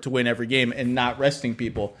desperate to win every game and not resting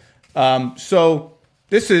people. So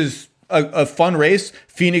this is a fun race.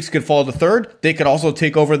 Phoenix could fall to 3rd. They could also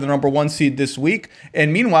take over the number 1 seed this week.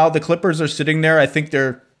 And meanwhile, the Clippers are sitting there. I think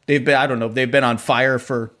they've been on fire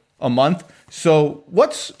for a month. So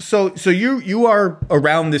you are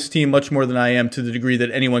around this team much more than I am, to the degree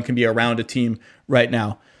that anyone can be around a team right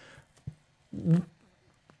now.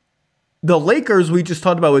 The Lakers, we just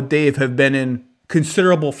talked about with Dave, have been in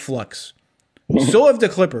considerable flux. So have the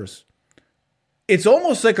Clippers. It's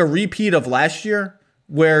almost like a repeat of last year,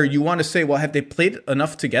 where you want to say, well, have they played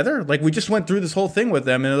enough together? Like, we just went through this whole thing with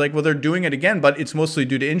them, and they're like, well, they're doing it again, but it's mostly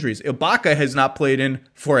due to injuries. Ibaka has not played in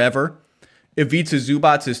forever. Ivica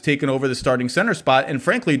Zubac has taken over the starting center spot and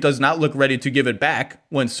frankly does not look ready to give it back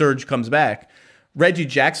when Serge comes back. Reggie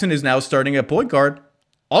Jackson is now starting at point guard.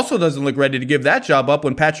 Also doesn't look ready to give that job up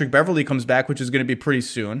when Patrick Beverley comes back, which is going to be pretty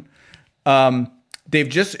soon. They've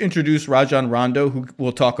just introduced Rajon Rondo, who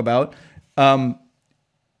we'll talk about. And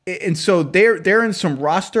so they're in some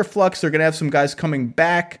roster flux. They're going to have some guys coming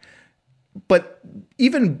back. But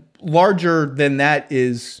even larger than that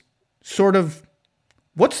is sort of,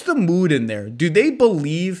 what's the mood in there? Do they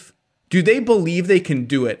believe they can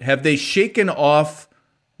do it? Have they shaken off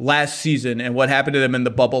last season and what happened to them in the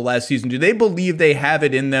bubble last season? Do they believe they have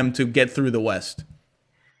it in them to get through the West?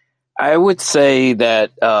 I would say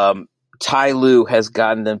that Ty Lue has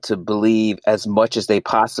gotten them to believe as much as they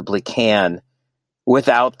possibly can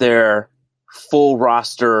without their full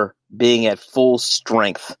roster being at full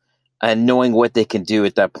strength and knowing what they can do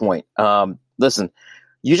at that point. Listen,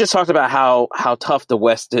 you just talked about how tough the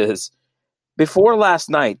West is. Before last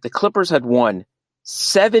night, the Clippers had won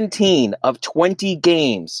 17 of 20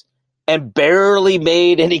 games and barely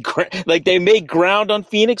made any they made ground on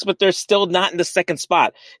Phoenix, but they're still not in the second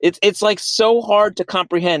spot. It's like so hard to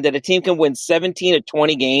comprehend that a team can win 17 of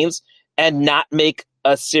 20 games and not make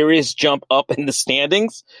a serious jump up in the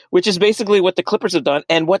standings, which is basically what the Clippers have done.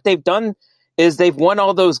 And what they've done is they've won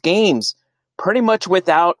all those games pretty much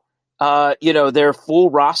without their full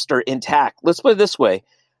roster intact. Let's put it this way.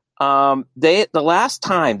 The last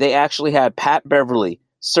time they actually had Pat Beverley,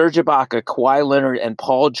 Serge Ibaka, Kawhi Leonard, and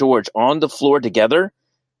Paul George on the floor together,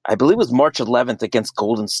 I believe it was March 11th against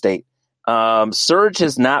Golden State. Serge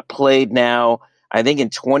has not played now, I think, in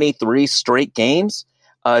 23 straight games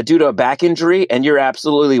due to a back injury. And you're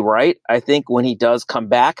absolutely right. I think when he does come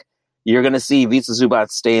back, you're going to see Ivica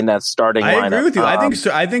Zubac stay in that starting lineup. I agree with you.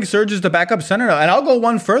 I think Serge is the backup center now. And I'll go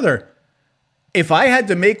one further. If I had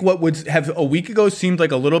to make what would have a week ago seemed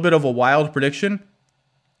like a little bit of a wild prediction,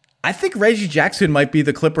 I think Reggie Jackson might be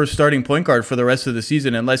the Clippers starting point guard for the rest of the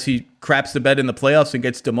season unless he craps the bed in the playoffs and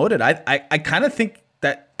gets demoted. I kind of think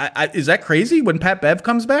that is that crazy when Pat Bev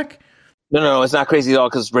comes back? No, it's not crazy at all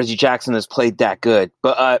because Reggie Jackson has played that good.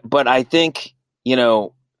 But I think,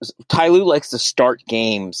 Ty Lue likes to start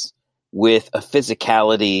games with a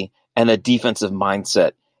physicality and a defensive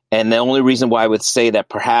mindset. And the only reason why I would say that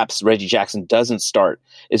perhaps Reggie Jackson doesn't start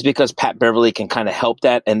is because Pat Beverley can kind of help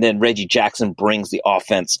that. And then Reggie Jackson brings the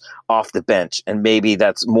offense off the bench. And maybe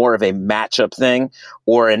that's more of a matchup thing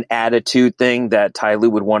or an attitude thing that Ty Lue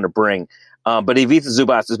would want to bring. But Ivica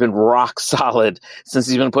Zubac has been rock solid since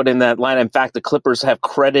he's been put in that line. In fact, the Clippers have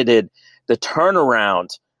credited the turnaround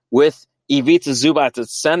with Ivica Zubac at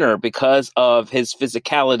center because of his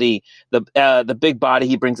physicality, the big body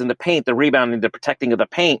he brings in the paint, the rebounding, the protecting of the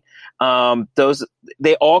paint.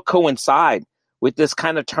 They all coincide with this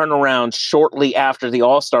kind of turnaround shortly after the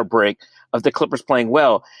All-Star break of the Clippers playing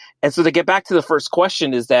well. And so to get back to the first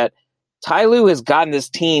question is that Ty Lue has gotten this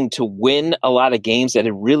team to win a lot of games that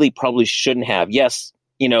it really probably shouldn't have. Yes,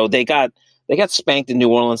 they got spanked in New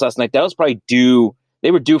Orleans last night. That was probably due. They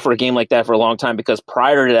were due for a game like that for a long time because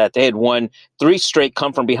prior to that, they had won 3 straight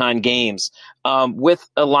come-from-behind games with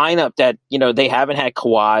a lineup that, they haven't had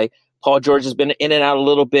Kawhi. Paul George has been in and out a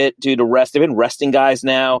little bit due to rest. They've been resting guys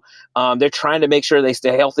now. They're trying to make sure they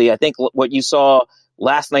stay healthy. I think what you saw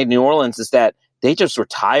last night in New Orleans is that they just were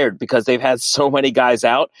tired because they've had so many guys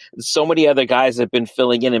out. So many other guys have been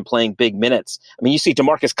filling in and playing big minutes. I mean, you see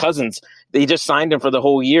DeMarcus Cousins, they just signed him for the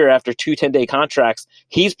whole year after 2 10-day contracts.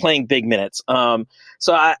 He's playing big minutes.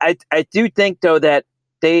 So I do think, though, that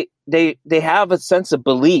they have a sense of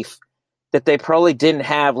belief that they probably didn't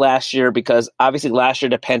have last year, because obviously last year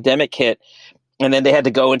the pandemic hit, and then they had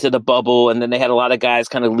to go into the bubble, and then they had a lot of guys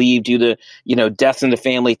kind of leave due to, deaths in the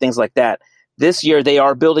family, things like that. This year they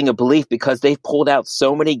are building a belief because they've pulled out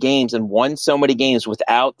so many games and won so many games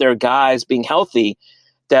without their guys being healthy,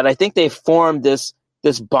 that I think they've formed this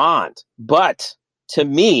bond. But to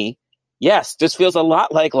me, yes, this feels a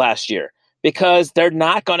lot like last year, because they're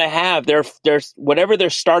not going to have their whatever their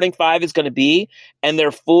starting five is going to be, and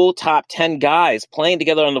their full top 10 guys playing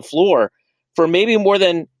together on the floor for maybe more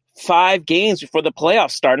than 5 games before the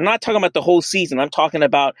playoffs start. I'm not talking about the whole season. I'm talking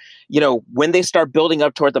about, when they start building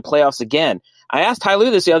up toward the playoffs again. I asked Ty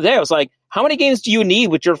Lue this the other day. I was like, how many games do you need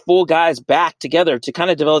with your full guys back together to kind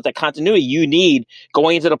of develop that continuity you need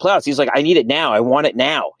going into the playoffs? He's like, I need it now. I want it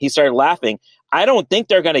now. He started laughing. I don't think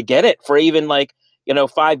they're going to get it for even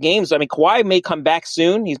 5 games. I mean, Kawhi may come back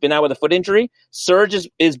soon. He's been out with a foot injury. Serge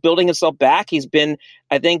is building himself back. He's been,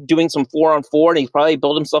 I think, doing some 4-on-4, and he's probably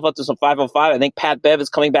built himself up to some 5-on-5. I think Pat Bev is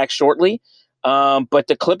coming back shortly. But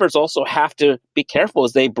the Clippers also have to be careful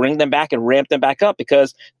as they bring them back and ramp them back up,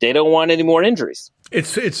 because they don't want any more injuries.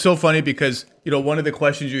 It's so funny because, one of the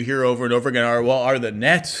questions you hear over and over again are the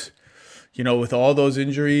Nets, with all those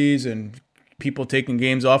injuries and people taking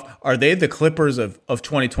games off, are they the Clippers of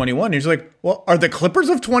 2021? And he's like, well, are the Clippers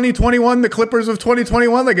of 2021 the Clippers of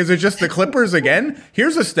 2021? Like, is it just the Clippers again?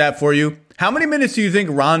 Here's a stat for you. How many minutes do you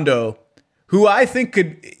think Rondo, who I think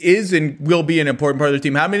is and will be an important part of the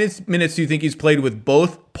team, how many minutes do you think he's played with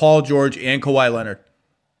both Paul George and Kawhi Leonard?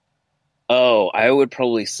 Oh, I would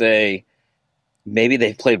probably say maybe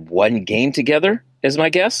they've played 1 game together, is my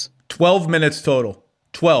guess. 12 minutes total.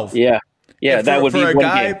 12. Yeah. Yeah, that would be one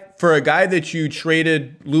game. For a guy that you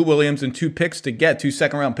traded Lou Williams and 2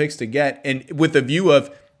 second-round picks to get, and with the view of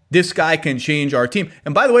this guy can change our team.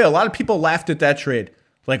 And by the way, a lot of people laughed at that trade.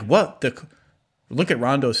 Like, what? Look at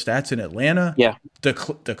Rondo's stats in Atlanta. Yeah. The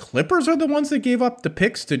Clippers are the ones that gave up the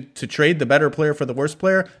picks to trade the better player for the worst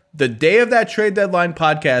player. The day of that trade deadline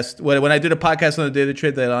podcast, when I did a podcast on the day of the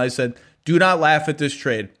trade deadline, I said, do not laugh at this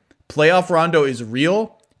trade. Playoff Rondo is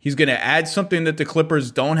real. He's going to add something that the Clippers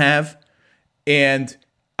don't have. And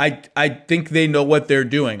I think they know what they're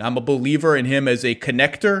doing. I'm a believer in him as a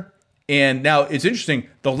connector. And now it's interesting.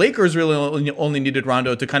 The Lakers really only needed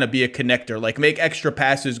Rondo to kind of be a connector, like make extra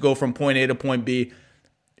passes, go from point A to point B.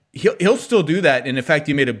 He'll still do that. And in fact,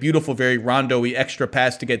 he made a beautiful, very Rondo-y extra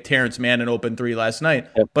pass to get Terrence Mann an open 3 last night.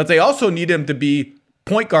 Yep. But they also need him to be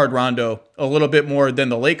point guard Rondo a little bit more than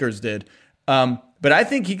the Lakers did. But I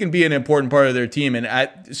think he can be an important part of their team.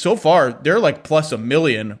 And so far, they're like plus $1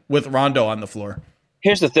 million with Rondo on the floor.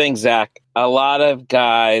 Here's the thing, Zach. A lot of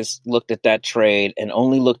guys looked at that trade and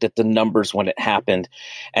only looked at the numbers when it happened.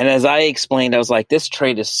 And as I explained, I was like, this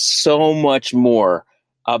trade is so much more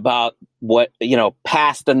about what,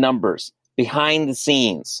 past the numbers, behind the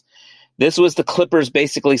scenes. This was the Clippers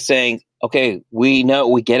basically saying, okay, we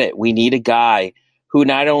get it. We need a guy who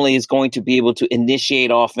not only is going to be able to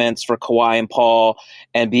initiate offense for Kawhi and Paul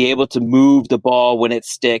and be able to move the ball when it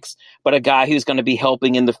sticks, but a guy who's going to be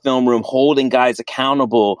helping in the film room, holding guys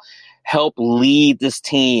accountable, help lead this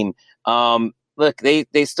team. Look, they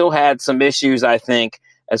still had some issues, I think,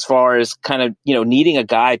 as far as kind of, needing a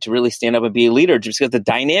guy to really stand up and be a leader, just because the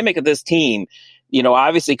dynamic of this team,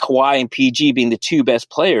 obviously Kawhi and PG being the 2 best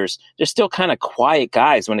players, they're still kind of quiet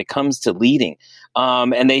guys when it comes to leading.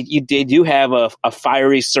 And they do have a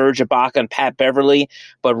fiery Serge Ibaka and Pat Beverly,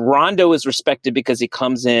 but Rondo is respected because he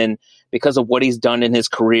comes in because of what he's done in his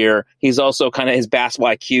career. He's also kind of, his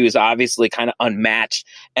basketball IQ is obviously kind of unmatched.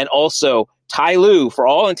 And also Ty Lue, for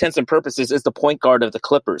all intents and purposes, is the point guard of the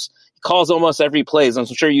Clippers. He calls almost every play. I'm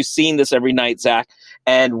sure you've seen this every night, Zach.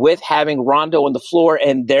 And with having Rondo on the floor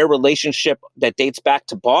and their relationship that dates back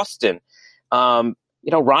to Boston,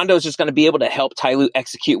 Rondo is just going to be able to help Ty Lue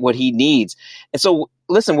execute what he needs. And so,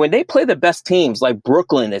 listen, when they play the best teams like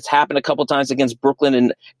Brooklyn, it's happened a couple times against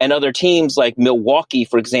Brooklyn and other teams like Milwaukee,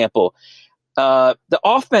 for example. The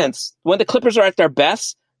offense, when the Clippers are at their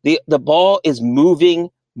best, the ball is moving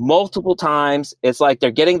multiple times. It's like they're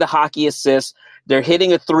getting the hockey assist. They're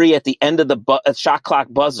hitting a 3 at the end of the shot clock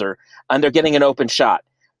buzzer, and they're getting an open shot.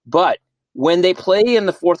 But when they play in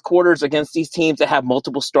the fourth quarters against these teams that have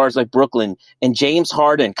multiple stars like Brooklyn, and James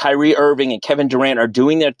Harden, Kyrie Irving, and Kevin Durant are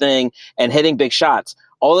doing their thing and hitting big shots,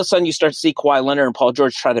 all of a sudden you start to see Kawhi Leonard and Paul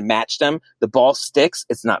George try to match them. The ball sticks.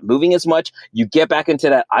 It's not moving as much. You get back into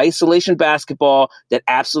that isolation basketball that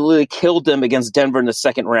absolutely killed them against Denver in the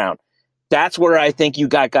second round. That's where I think you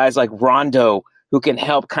got guys like Rondo who can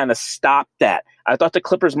help kind of stop that. I thought the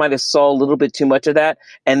Clippers might have saw a little bit too much of that,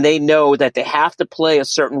 and they know that they have to play a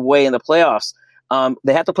certain way in the playoffs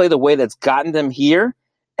They have to play the way that's gotten them here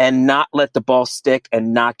and not let the ball stick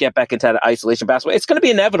and not get back into the isolation basketball. It's going to be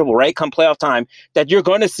inevitable, right? Come playoff time, that you're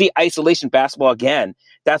going to see isolation basketball again.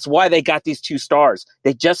 That's why they got these 2 stars.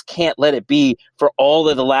 They just can't let it be for all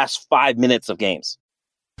of the last 5 minutes of games.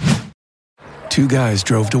 2 guys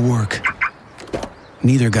drove to work.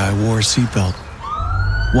 Neither guy wore a seatbelt.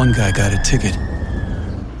 One guy got a ticket.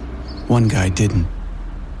 One guy didn't.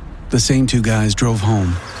 The same 2 guys drove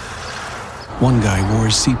home. One guy wore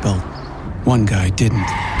his seatbelt. One guy didn't.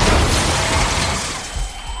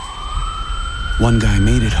 One guy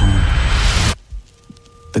made it home.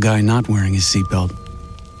 The guy not wearing his seatbelt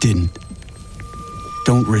didn't.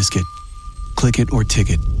 Don't risk it. Click it or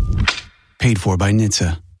ticket. Paid for by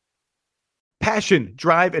NHTSA. Passion,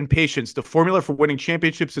 drive, and patience. The formula for winning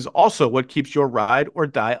championships is also what keeps your ride or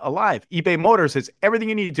die alive. eBay Motors has everything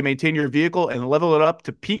you need to maintain your vehicle and level it up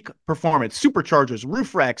to peak performance. Superchargers,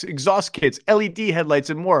 roof racks, exhaust kits, LED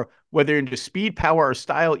headlights, and more. Whether into speed, power, or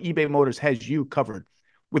style, eBay Motors has you covered.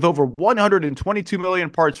 With over 122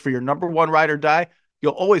 million parts for your number one ride or die,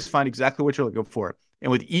 you'll always find exactly what you're looking for.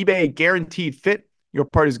 And with eBay Guaranteed Fit, your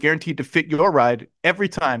part is guaranteed to fit your ride every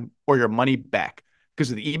time or your money back.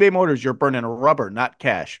 Because with eBay Motors, you're burning rubber, not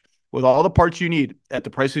cash. With all the parts you need at the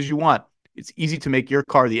prices you want, it's easy to make your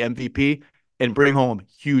car the MVP and bring home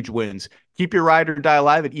huge wins. Keep your ride or die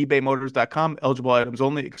alive at ebaymotors.com. Eligible items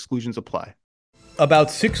only. Exclusions apply. About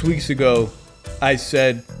 6 weeks ago, I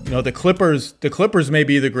said, the Clippers may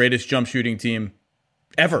be the greatest jump shooting team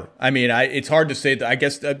ever. I mean, it's hard to say that. I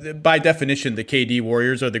guess by definition, the KD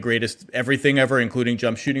Warriors are the greatest everything ever, including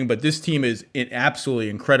jump shooting. But this team is an absolutely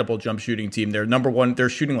incredible jump shooting team. They're number one. They're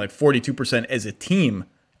shooting like 42% as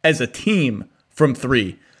a team from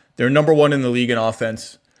 3. They're number 1 in the league in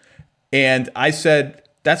offense. And I said,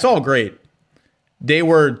 that's all great. They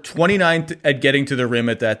were 29th at getting to the rim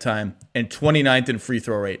at that time and 29th in free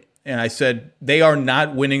throw rate. And I said, they are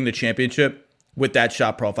not winning the championship with that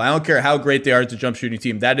shot profile. I don't care how great they are as a jump shooting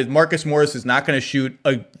team. That is, Marcus Morris is not going to shoot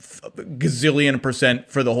a gazillion %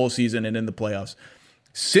 for the whole season and in the playoffs.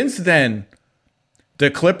 Since then,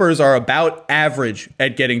 the Clippers are about average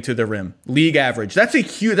at getting to the rim. League average. That's a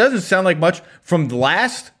huge, doesn't sound like much. From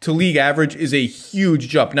last to league average is a huge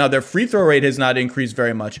jump. Now, their free throw rate has not increased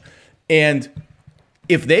very much. And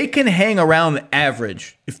if they can hang around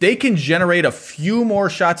average, if they can generate a few more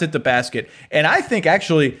shots at the basket, and I think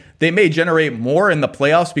actually they may generate more in the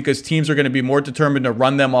playoffs because teams are going to be more determined to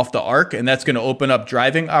run them off the arc, and that's going to open up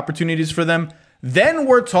driving opportunities for them, then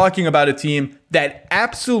we're talking about a team that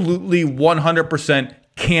absolutely 100%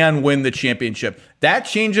 can win the championship. That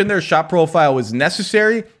change in their shot profile was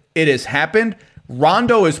necessary. It has happened.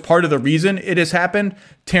 Rondo is part of the reason it has happened.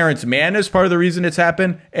 Terrence Mann is part of the reason it's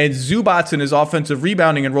happened. And Zubac and his offensive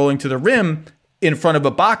rebounding and rolling to the rim in front of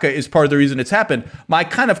Ibaka is part of the reason it's happened. My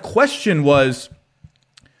kind of question was,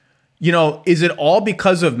 is it all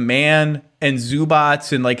because of Mann and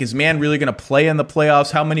Zubac? And is Mann really going to play in the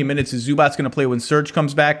playoffs? How many minutes is Zubac going to play when Serge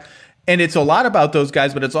comes back? And it's a lot about those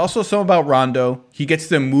guys, but it's also some about Rondo. He gets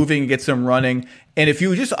them moving, gets them running. And if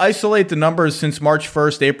you just isolate the numbers since March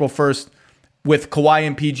 1st, April 1st, with Kawhi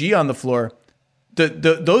and PG on the floor,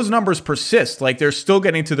 those numbers persist. They're still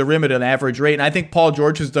getting to the rim at an average rate. And I think Paul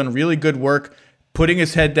George has done really good work putting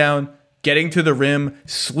his head down, getting to the rim,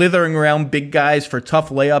 slithering around big guys for tough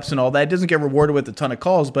layups and all that. It doesn't get rewarded with a ton of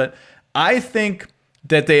calls, but I think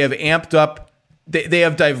that they have amped up, they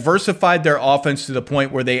have diversified their offense to the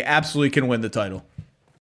point where they absolutely can win the title.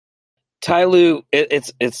 Ty Lue,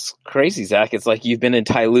 it's crazy, Zach. It's like you've been in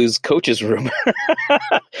Ty Lue's coach's room.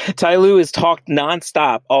 Ty Lue has talked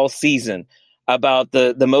nonstop all season about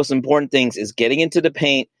the most important things is getting into the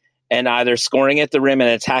paint and either scoring at the rim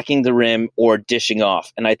and attacking the rim or dishing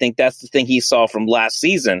off. And I think that's the thing he saw from last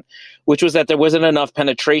season, which was that there wasn't enough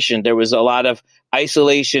penetration. There was a lot of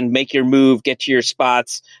isolation, make your move, get to your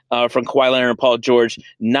spots from Kawhi Leonard and Paul George,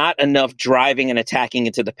 not enough driving and attacking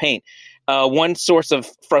into the paint. One source of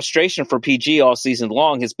frustration for PG all season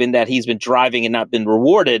long has been that he's been driving and not been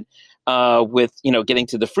rewarded with getting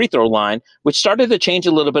to the free throw line, which started to change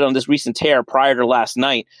a little bit on this recent tear prior to last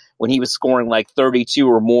night when he was scoring 32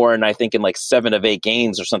 or more, and I think in 7 of 8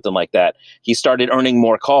 games or something like that. He started earning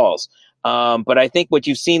more calls. But I think what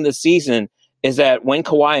you've seen this season is that when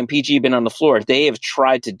Kawhi and PG have been on the floor, they have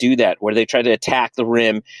tried to do that, where they try to attack the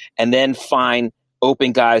rim and then find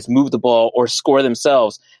open guys, move the ball, or score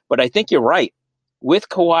themselves. But I think you're right. With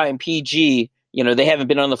Kawhi and PG, they haven't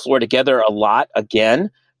been on the floor together a lot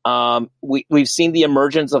again. We've seen the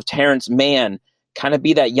emergence of Terrence Mann kind of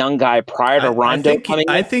be that young guy prior to Rondo coming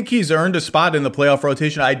in? I think he's earned a spot in the playoff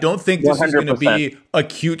rotation. I don't think this 100%. Is going to be a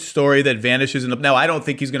cute story that vanishes. Now, I don't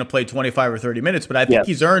think he's going to play 25 or 30 minutes, but I think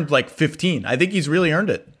he's earned like 15. I think he's really earned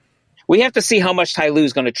it. We have to see how much Ty Lue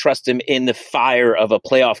is going to trust him in the fire of a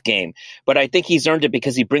playoff game. But I think he's earned it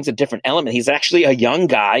because he brings a different element. He's actually a young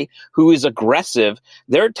guy who is aggressive.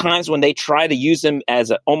 There are times when they try to use him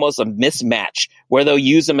as almost a mismatch where they'll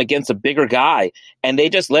use him against a bigger guy and they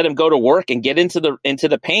just let him go to work and get into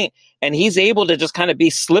the paint. And he's able to just kind of be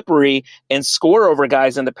slippery and score over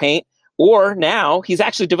guys in the paint. Or now he's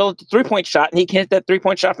actually developed a 3-point shot and he can hit that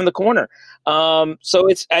 3-point shot from the corner. So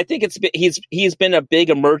he's been a big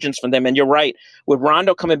emergence from them. And you're right, with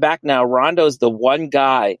Rondo coming back now, Rondo's the one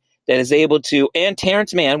guy that is able to, and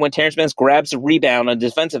Terrence Mann, when Terrence Mann grabs a rebound on the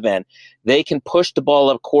defensive end, they can push the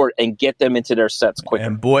ball up court and get them into their sets quicker.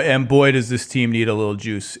 And boy, does this team need a little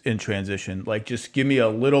juice in transition. Like, just give me a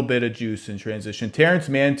little bit of juice in transition. Terrence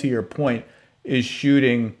Mann, to your point, is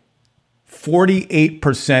shooting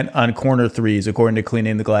 48% on corner threes, according to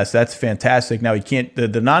Cleaning the Glass. That's fantastic. Now, he can't,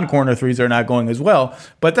 the non-corner threes are not going as well,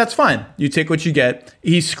 but that's fine. You take what you get.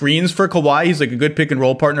 He screens for Kawhi. He's like a good pick and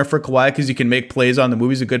roll partner for Kawhi because he can make plays on the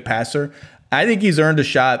move. He's a good passer. I think he's earned a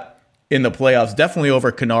shot in the playoffs, definitely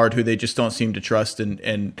over Kennard, who they just don't seem to trust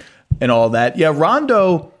and all that. Yeah,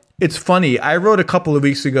 Rondo, it's funny. I wrote a couple of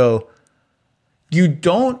weeks ago, you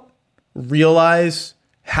don't realize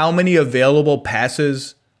how many available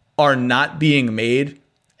passes are not being made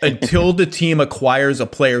until the team acquires a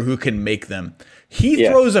player who can make them. He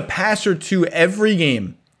throws a pass or two every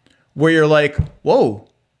game where you're like, whoa,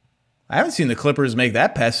 I haven't seen the Clippers make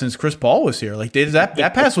that pass since Chris Paul was here. Like,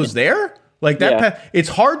 that pass was there? Like that pass, it's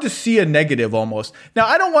hard to see a negative almost. Now,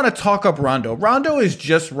 I don't want to talk up Rondo. Rondo is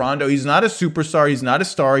just Rondo. He's not a superstar. He's not a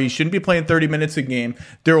star. He shouldn't be playing 30 minutes a game.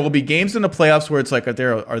 There will be games in the playoffs where it's like,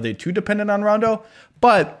 are they too dependent on Rondo?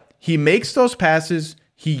 But he makes those passes.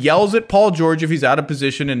 He yells at Paul George if he's out of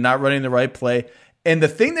position and not running the right play. And the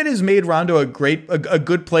thing that has made Rondo a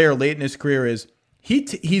good player late in his career is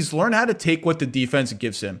he's learned how to take what the defense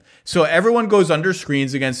gives him. So everyone goes under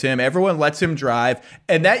screens against him. Everyone lets him drive.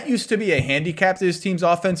 And that used to be a handicap to his team's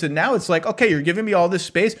offense. And now it's like, okay, you're giving me all this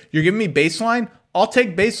space. You're giving me baseline. I'll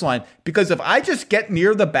take baseline. Because if I just get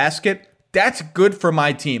near the basket, that's good for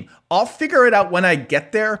my team. I'll figure it out when I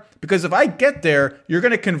get there, because if I get there, you're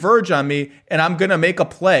going to converge on me and I'm going to make a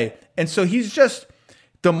play. And so he's just,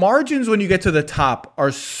 the margins when you get to the top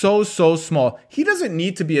are so small. He doesn't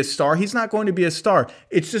need to be a star. He's not going to be a star.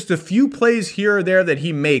 It's just a few plays here or there that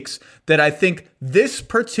he makes that I think this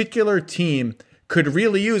particular team could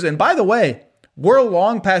really use. And by the way, we're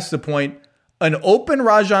long past the point. An open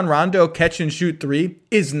Rajon Rondo catch and shoot three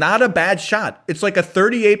is not a bad shot. It's like a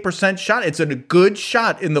 38% shot. It's a good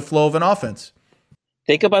shot in the flow of an offense.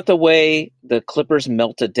 Think about the way the Clippers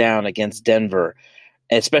melted down against Denver,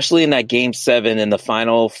 especially in that game 7 in the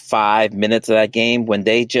final 5 minutes of that game when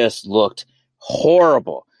they just looked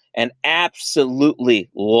horrible and absolutely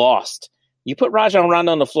lost. You put Rajon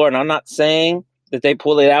Rondo on the floor, and I'm not saying that they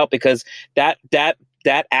pull it out because that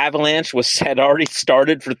avalanche had already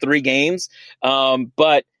started for 3 games.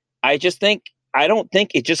 But I don't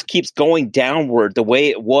think it just keeps going downward the way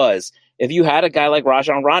it was. If you had a guy like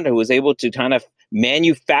Rajon Rondo who was able to kind of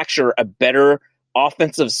manufacture a better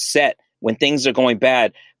offensive set when things are going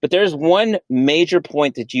bad. But there's one major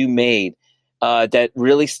point that you made that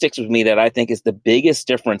really sticks with me that I think is the biggest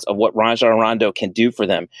difference of what Rajon Rondo can do for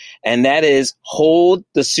them. And that is hold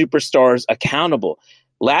the superstars accountable.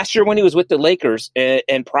 Last year when he was with the Lakers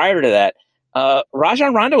and prior to that,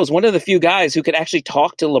 Rajon Rondo was one of the few guys who could actually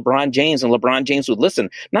talk to LeBron James and LeBron James would listen.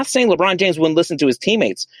 Not saying LeBron James wouldn't listen to his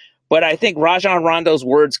teammates, but I think Rajon Rondo's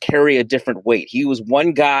words carry a different weight. He was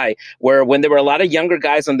one guy where when there were a lot of younger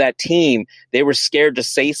guys on that team, they were scared to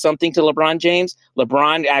say something to LeBron James.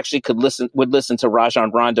 LeBron actually would listen to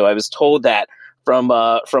Rajon Rondo. I was told that from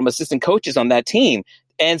assistant coaches on that team.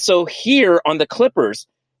 And so here on the Clippers,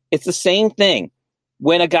 it's the same thing.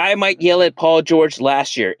 When a guy might yell at Paul George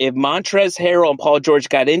last year, if Montrezl Harrell and Paul George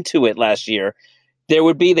got into it last year, they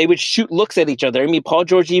would shoot looks at each other. I mean, Paul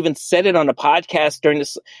George even said it on a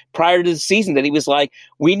podcast prior to the season that he was like,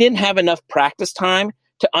 we didn't have enough practice time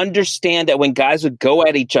to understand that when guys would go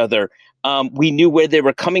at each other, we knew where they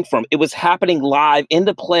were coming from. It was happening live in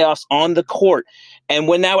the playoffs on the court. And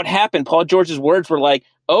when that would happen, Paul George's words were like,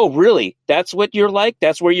 oh, really? That's what you're like?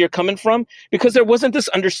 That's where you're coming from? Because there wasn't this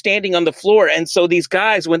understanding on the floor. And so these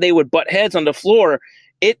guys, when they would butt heads on the floor,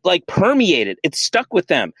 it like permeated. It stuck with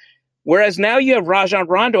them. Whereas now you have Rajon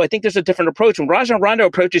Rondo, I think there's a different approach. When Rajon Rondo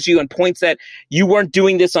approaches you and points that you weren't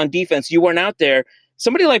doing this on defense, you weren't out there,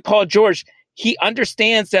 somebody like Paul George, he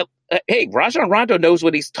understands that hey, Rajon Rondo knows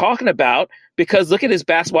what he's talking about because look at his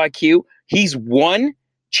basketball IQ. He's won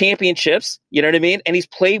championships, you know what I mean? And he's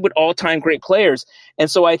played with all-time great players. And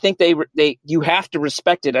so I think you have to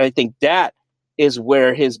respect it. I think that is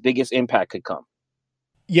where his biggest impact could come.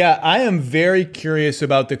 Yeah, I am very curious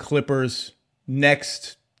about the Clippers'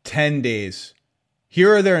 next 10 days.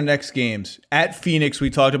 Here are their next games. At Phoenix, we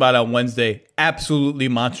talked about on Wednesday, absolutely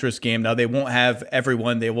monstrous game. Now, they won't have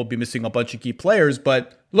everyone. They will be missing a bunch of key players.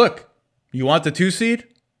 But look, you want the 2 seed?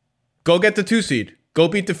 Go get the 2 seed. Go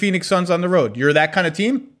beat the Phoenix Suns on the road. You're that kind of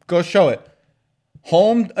team? Go show it.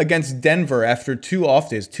 Home against Denver after 2 off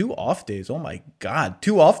days. 2 off days. Oh, my God.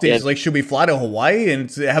 2 off days. Yeah. Like, should we fly to Hawaii and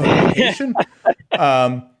have a vacation?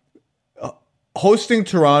 Hosting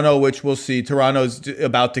Toronto, which we'll see. Toronto's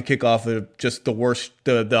about to kick off just the worst,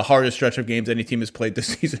 the hardest stretch of games any team has played this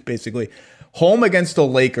season, basically. Home against the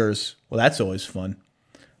Lakers. Well, that's always fun.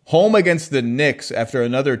 Home against the Knicks after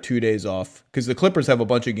another 2 days off because the Clippers have a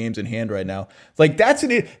bunch of games in hand right now. Like, that's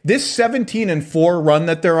this 17-4 run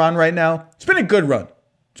that they're on right now. It's been a good run.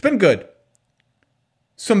 It's been good.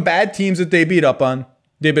 Some bad teams that they beat up on.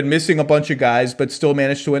 They've been missing a bunch of guys, but still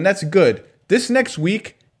managed to win. That's good. This next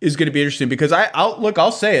week is going to be interesting because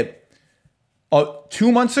I'll say it.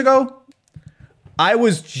 2 months ago, I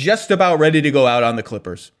was just about ready to go out on the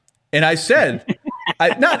Clippers. And I said,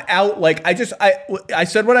 not out, like I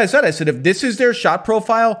said what I said. I said, if this is their shot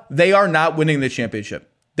profile, they are not winning the championship.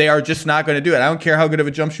 They are just not going to do it. I don't care how good of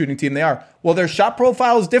a jump shooting team they are. Well, their shot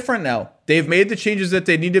profile is different now. They've made the changes that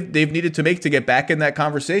they've needed to make to get back in that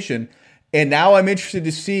conversation. And now I'm interested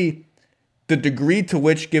to see the degree to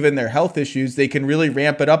which, given their health issues, they can really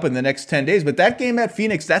ramp it up in the next 10 days. But that game at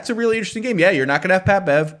Phoenix, that's a really interesting game. Yeah, you're not going to have Pat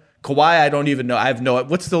Bev. Kawhi, I don't even know. I have no.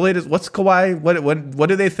 What's the latest? What's Kawhi? What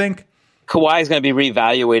do they think? Kawhi is going to be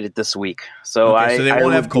reevaluated this week. So so they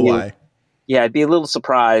won't have Kawhi. I'd be a little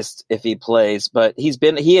surprised if he plays, but he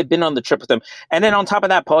had been on the trip with them. And then on top of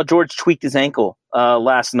that, Paul George tweaked his ankle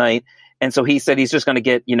last night. And so he said he's just going to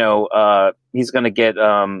get, he's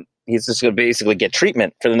just going to basically get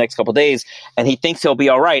treatment for the next couple of days, and he thinks he'll be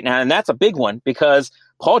all right. Now, and that's a big one because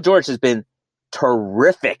Paul George has been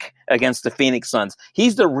terrific against the Phoenix Suns.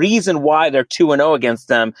 He's the reason why they're 2-0 against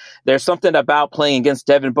them. There's something about playing against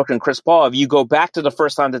Devin Booker and Chris Paul. If you go back to the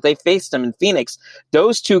first time that they faced him in Phoenix,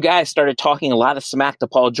 those two guys started talking a lot of smack to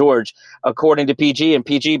Paul George, according to PG. And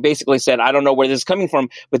PG basically said, I don't know where this is coming from,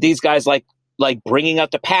 but these guys like bringing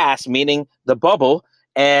up the past, meaning the bubble.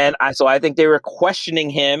 And so I think they were questioning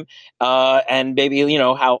him and maybe,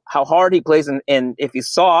 how hard he plays and if he's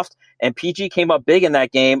soft. And PG came up big in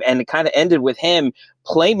that game, and it kind of ended with him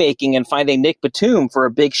playmaking and finding Nick Batum for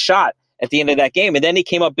a big shot at the end of that game. And then he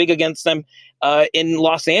came up big against them in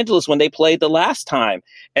Los Angeles when they played the last time.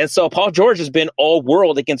 And so Paul George has been all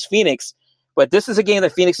world against Phoenix. But this is a game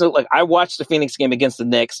that Phoenix, like I watched the Phoenix game against the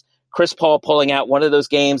Knicks. Chris Paul pulling out one of those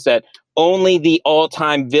games that only the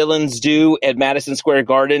all-time villains do at Madison Square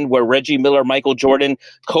Garden, where Reggie Miller, Michael Jordan,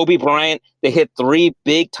 Kobe Bryant, they hit 3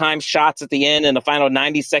 big-time shots at the end in the final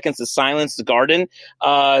 90 seconds to silence the Garden.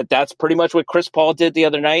 That's pretty much what Chris Paul did the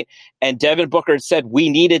other night. And Devin Booker said we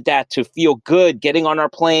needed that to feel good getting on our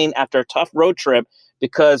plane after a tough road trip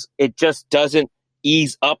because it just doesn't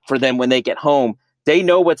ease up for them when they get home. They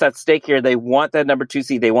know what's at stake here. They want that number 2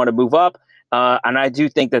 seed. They want to move up. And I do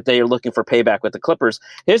think that they are looking for payback with the Clippers.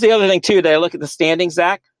 Here's the other thing, too, that I look at the standings,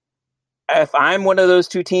 Zach. If I'm one of those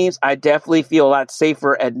two teams, I definitely feel a lot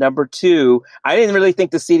safer at number 2. I didn't really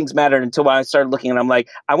think the seedings mattered until I started looking, and I'm like,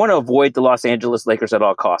 I want to avoid the Los Angeles Lakers at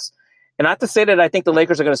all costs. And not to say that I think the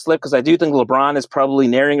Lakers are going to slip, because I do think LeBron is probably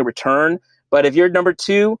nearing a return. But if you're number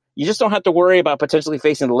 2, you just don't have to worry about potentially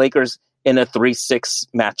facing the Lakers in a 3-6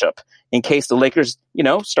 matchup in case the Lakers,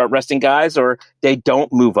 start resting guys or they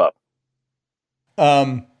don't move up.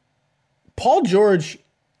 Paul George,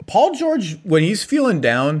 when he's feeling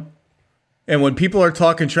down and when people are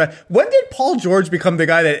talking trash, when did Paul George become the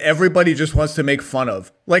guy that everybody just wants to make fun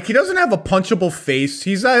of? Like, he doesn't have a punchable face.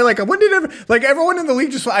 He's like, when did everyone in the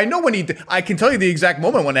league just, I know when I can tell you the exact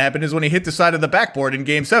moment when it happened is when he hit the side of the backboard in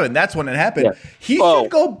Game 7. That's when it happened. Yeah. He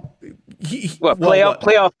should go.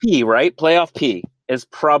 Playoff P, right? Playoff P is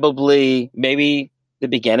probably maybe the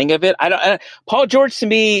beginning of it. Paul George to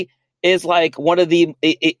me is like one of the,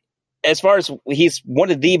 as far as he's one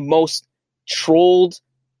of the most trolled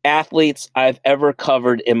athletes I've ever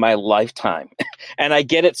covered in my lifetime. And I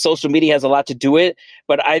get it. Social media has a lot to do with it.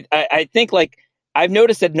 But I think like I've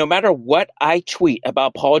noticed that no matter what I tweet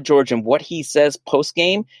about Paul George and what he says post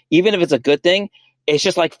game, even if it's a good thing, it's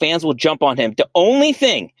just like fans will jump on him. The only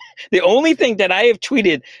thing The only thing that I have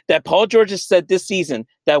tweeted that Paul George has said this season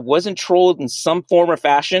that wasn't trolled in some form or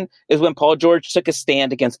fashion is when Paul George took a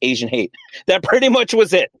stand against Asian hate. That pretty much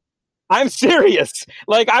was it. I'm serious.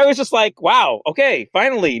 Like, I was just like, wow, okay,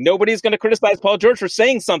 finally, nobody's going to criticize Paul George for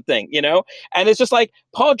saying something, you know? And it's just like,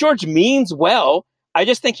 Paul George means well. I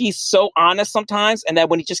just think he's so honest sometimes. And that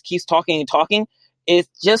when he just keeps talking and talking, it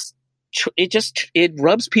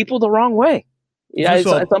rubs people the wrong way. Yeah,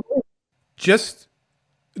 it's just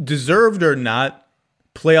deserved or not,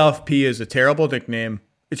 Playoff P is a terrible nickname.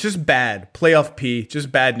 It's just bad. Playoff P,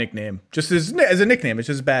 just bad nickname. Just as a nickname, it's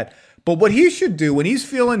just bad. But what he should do when he's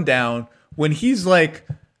feeling down, when he's like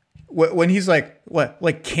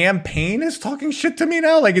Cam Payne is talking shit to me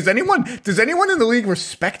now? Like, does anyone in the league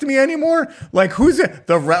respect me anymore? Like, who's it?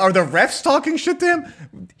 Are the refs talking shit to him?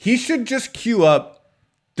 He should just cue up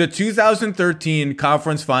the 2013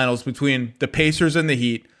 conference finals between the Pacers and the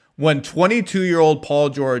Heat when 22-year-old Paul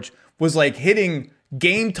George was like hitting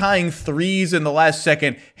game-tying threes in the last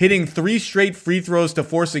second, hitting 3 straight free throws to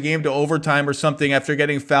force a game to overtime or something after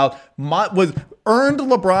getting fouled, earned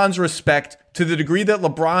LeBron's respect to the degree that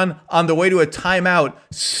LeBron, on the way to a timeout,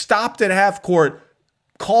 stopped at half court,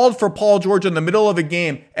 called for Paul George in the middle of a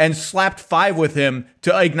game, and slapped 5 with him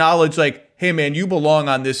to acknowledge, like, hey, man, you belong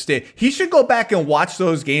on this stage. He should go back and watch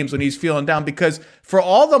those games when he's feeling down, because for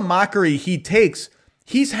all the mockery he takes,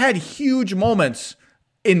 he's had huge moments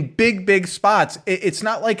in big spots. It's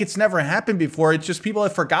not like it's never happened before. It's just people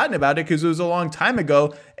have forgotten about it because it was a long time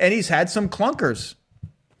ago, and he's had some clunkers.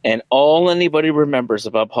 And all anybody remembers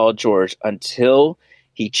about Paul George until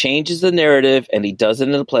he changes the narrative and he does it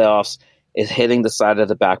in the playoffs is hitting the side of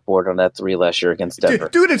the backboard on that 3 last year against Denver.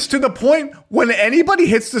 Dude, it's to the point when anybody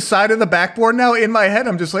hits the side of the backboard now, in my head,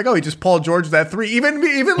 I'm just like, oh, he just Paul George that 3. Even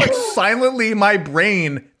like silently in my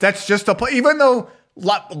brain, that's just a play. Even though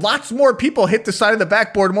lots more people hit the side of the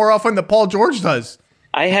backboard more often than Paul George does.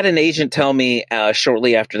 I had an agent tell me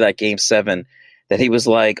shortly after that Game 7 that he was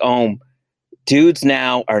like, dudes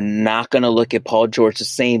now are not going to look at Paul George the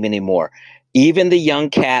same anymore. Even the young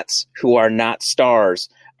cats who are not stars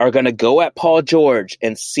are going to go at Paul George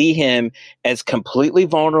and see him as completely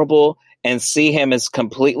vulnerable and see him as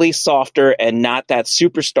completely softer and not that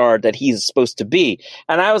superstar that he's supposed to be.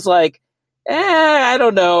 And I was like, I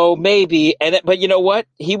don't know, maybe. But you know what?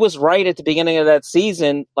 He was right at the beginning of that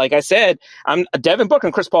season. Like I said, Devin Booker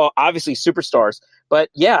and Chris Paul, obviously superstars. But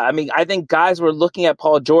yeah, I mean, I think guys were looking at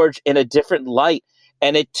Paul George in a different light.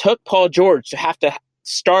 And it took Paul George to have to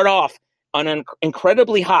start off on an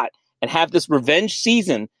incredibly hot and have this revenge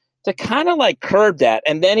season to kind of like curb that.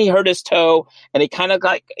 And then he hurt his toe and he kind of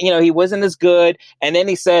like, he wasn't as good. And then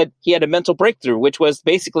he said he had a mental breakthrough, which was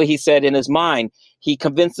basically, he said in his mind, he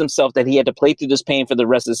convinced himself that he had to play through this pain for the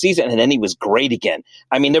rest of the season. And then he was great again.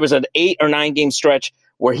 I mean, there was an 8 or 9 game stretch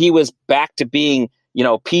where he was back to being,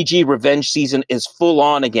 PG revenge season is full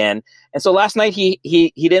on again. And so last night he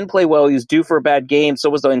didn't play well. He was due for a bad game. So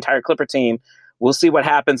was the entire Clipper team. We'll see what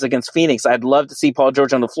happens against Phoenix. I'd love to see Paul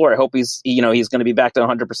George on the floor. I hope he's going to be back to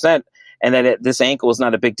 100% and that this ankle is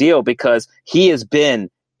not a big deal because he has been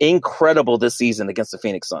incredible this season against the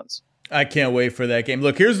Phoenix Suns. I can't wait for that game.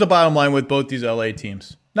 Look, here's the bottom line with both these LA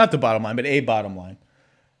teams. Not the bottom line, but a bottom line.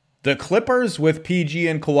 The Clippers with PG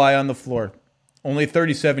and Kawhi on the floor, only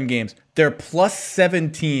 37 games. They're plus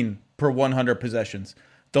 17 per 100 possessions.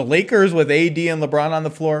 The Lakers with AD and LeBron on the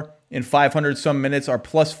floor in 500 some minutes are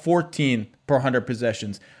plus 14 per 100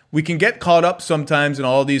 possessions. We can get caught up sometimes in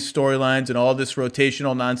all these storylines and all this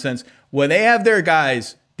rotational nonsense. When they have their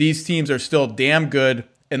guys, these teams are still damn good,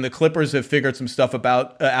 and the Clippers have figured some stuff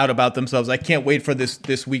out about themselves. I can't wait for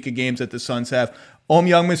this week of games that the Suns have. Om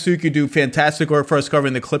Youngmisuk, you do fantastic work for us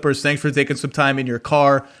covering the Clippers. Thanks for taking some time in your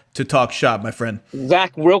car to talk shop, my friend.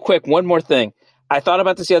 Zach, real quick, one more thing. I thought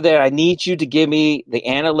about this the other day. I need you to give me the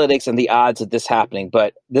analytics and the odds of this happening,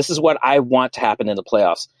 but this is what I want to happen in the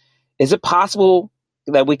playoffs. Is it possible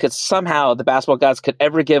that we could somehow, the basketball gods could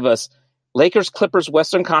ever give us Lakers, Clippers,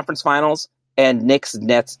 Western Conference Finals and Knicks,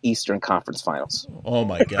 Nets, Eastern Conference Finals? Oh,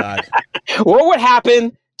 my God. What would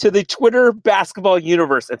happen to the Twitter basketball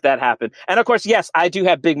universe if that happened? And, of course, yes, I do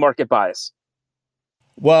have big market bias.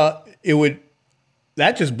 Well,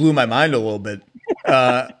 that just blew my mind a little bit.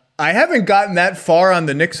 I haven't gotten that far on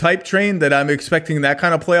the Knicks hype train that I'm expecting that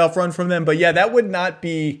kind of playoff run from them. But yeah, that would not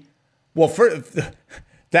be,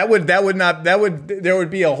 there would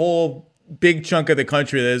be a whole big chunk of the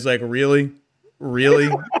country that is like, really?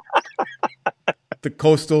 the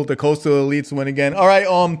coastal elites win again. All right,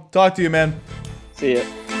 talk to you, man. See ya.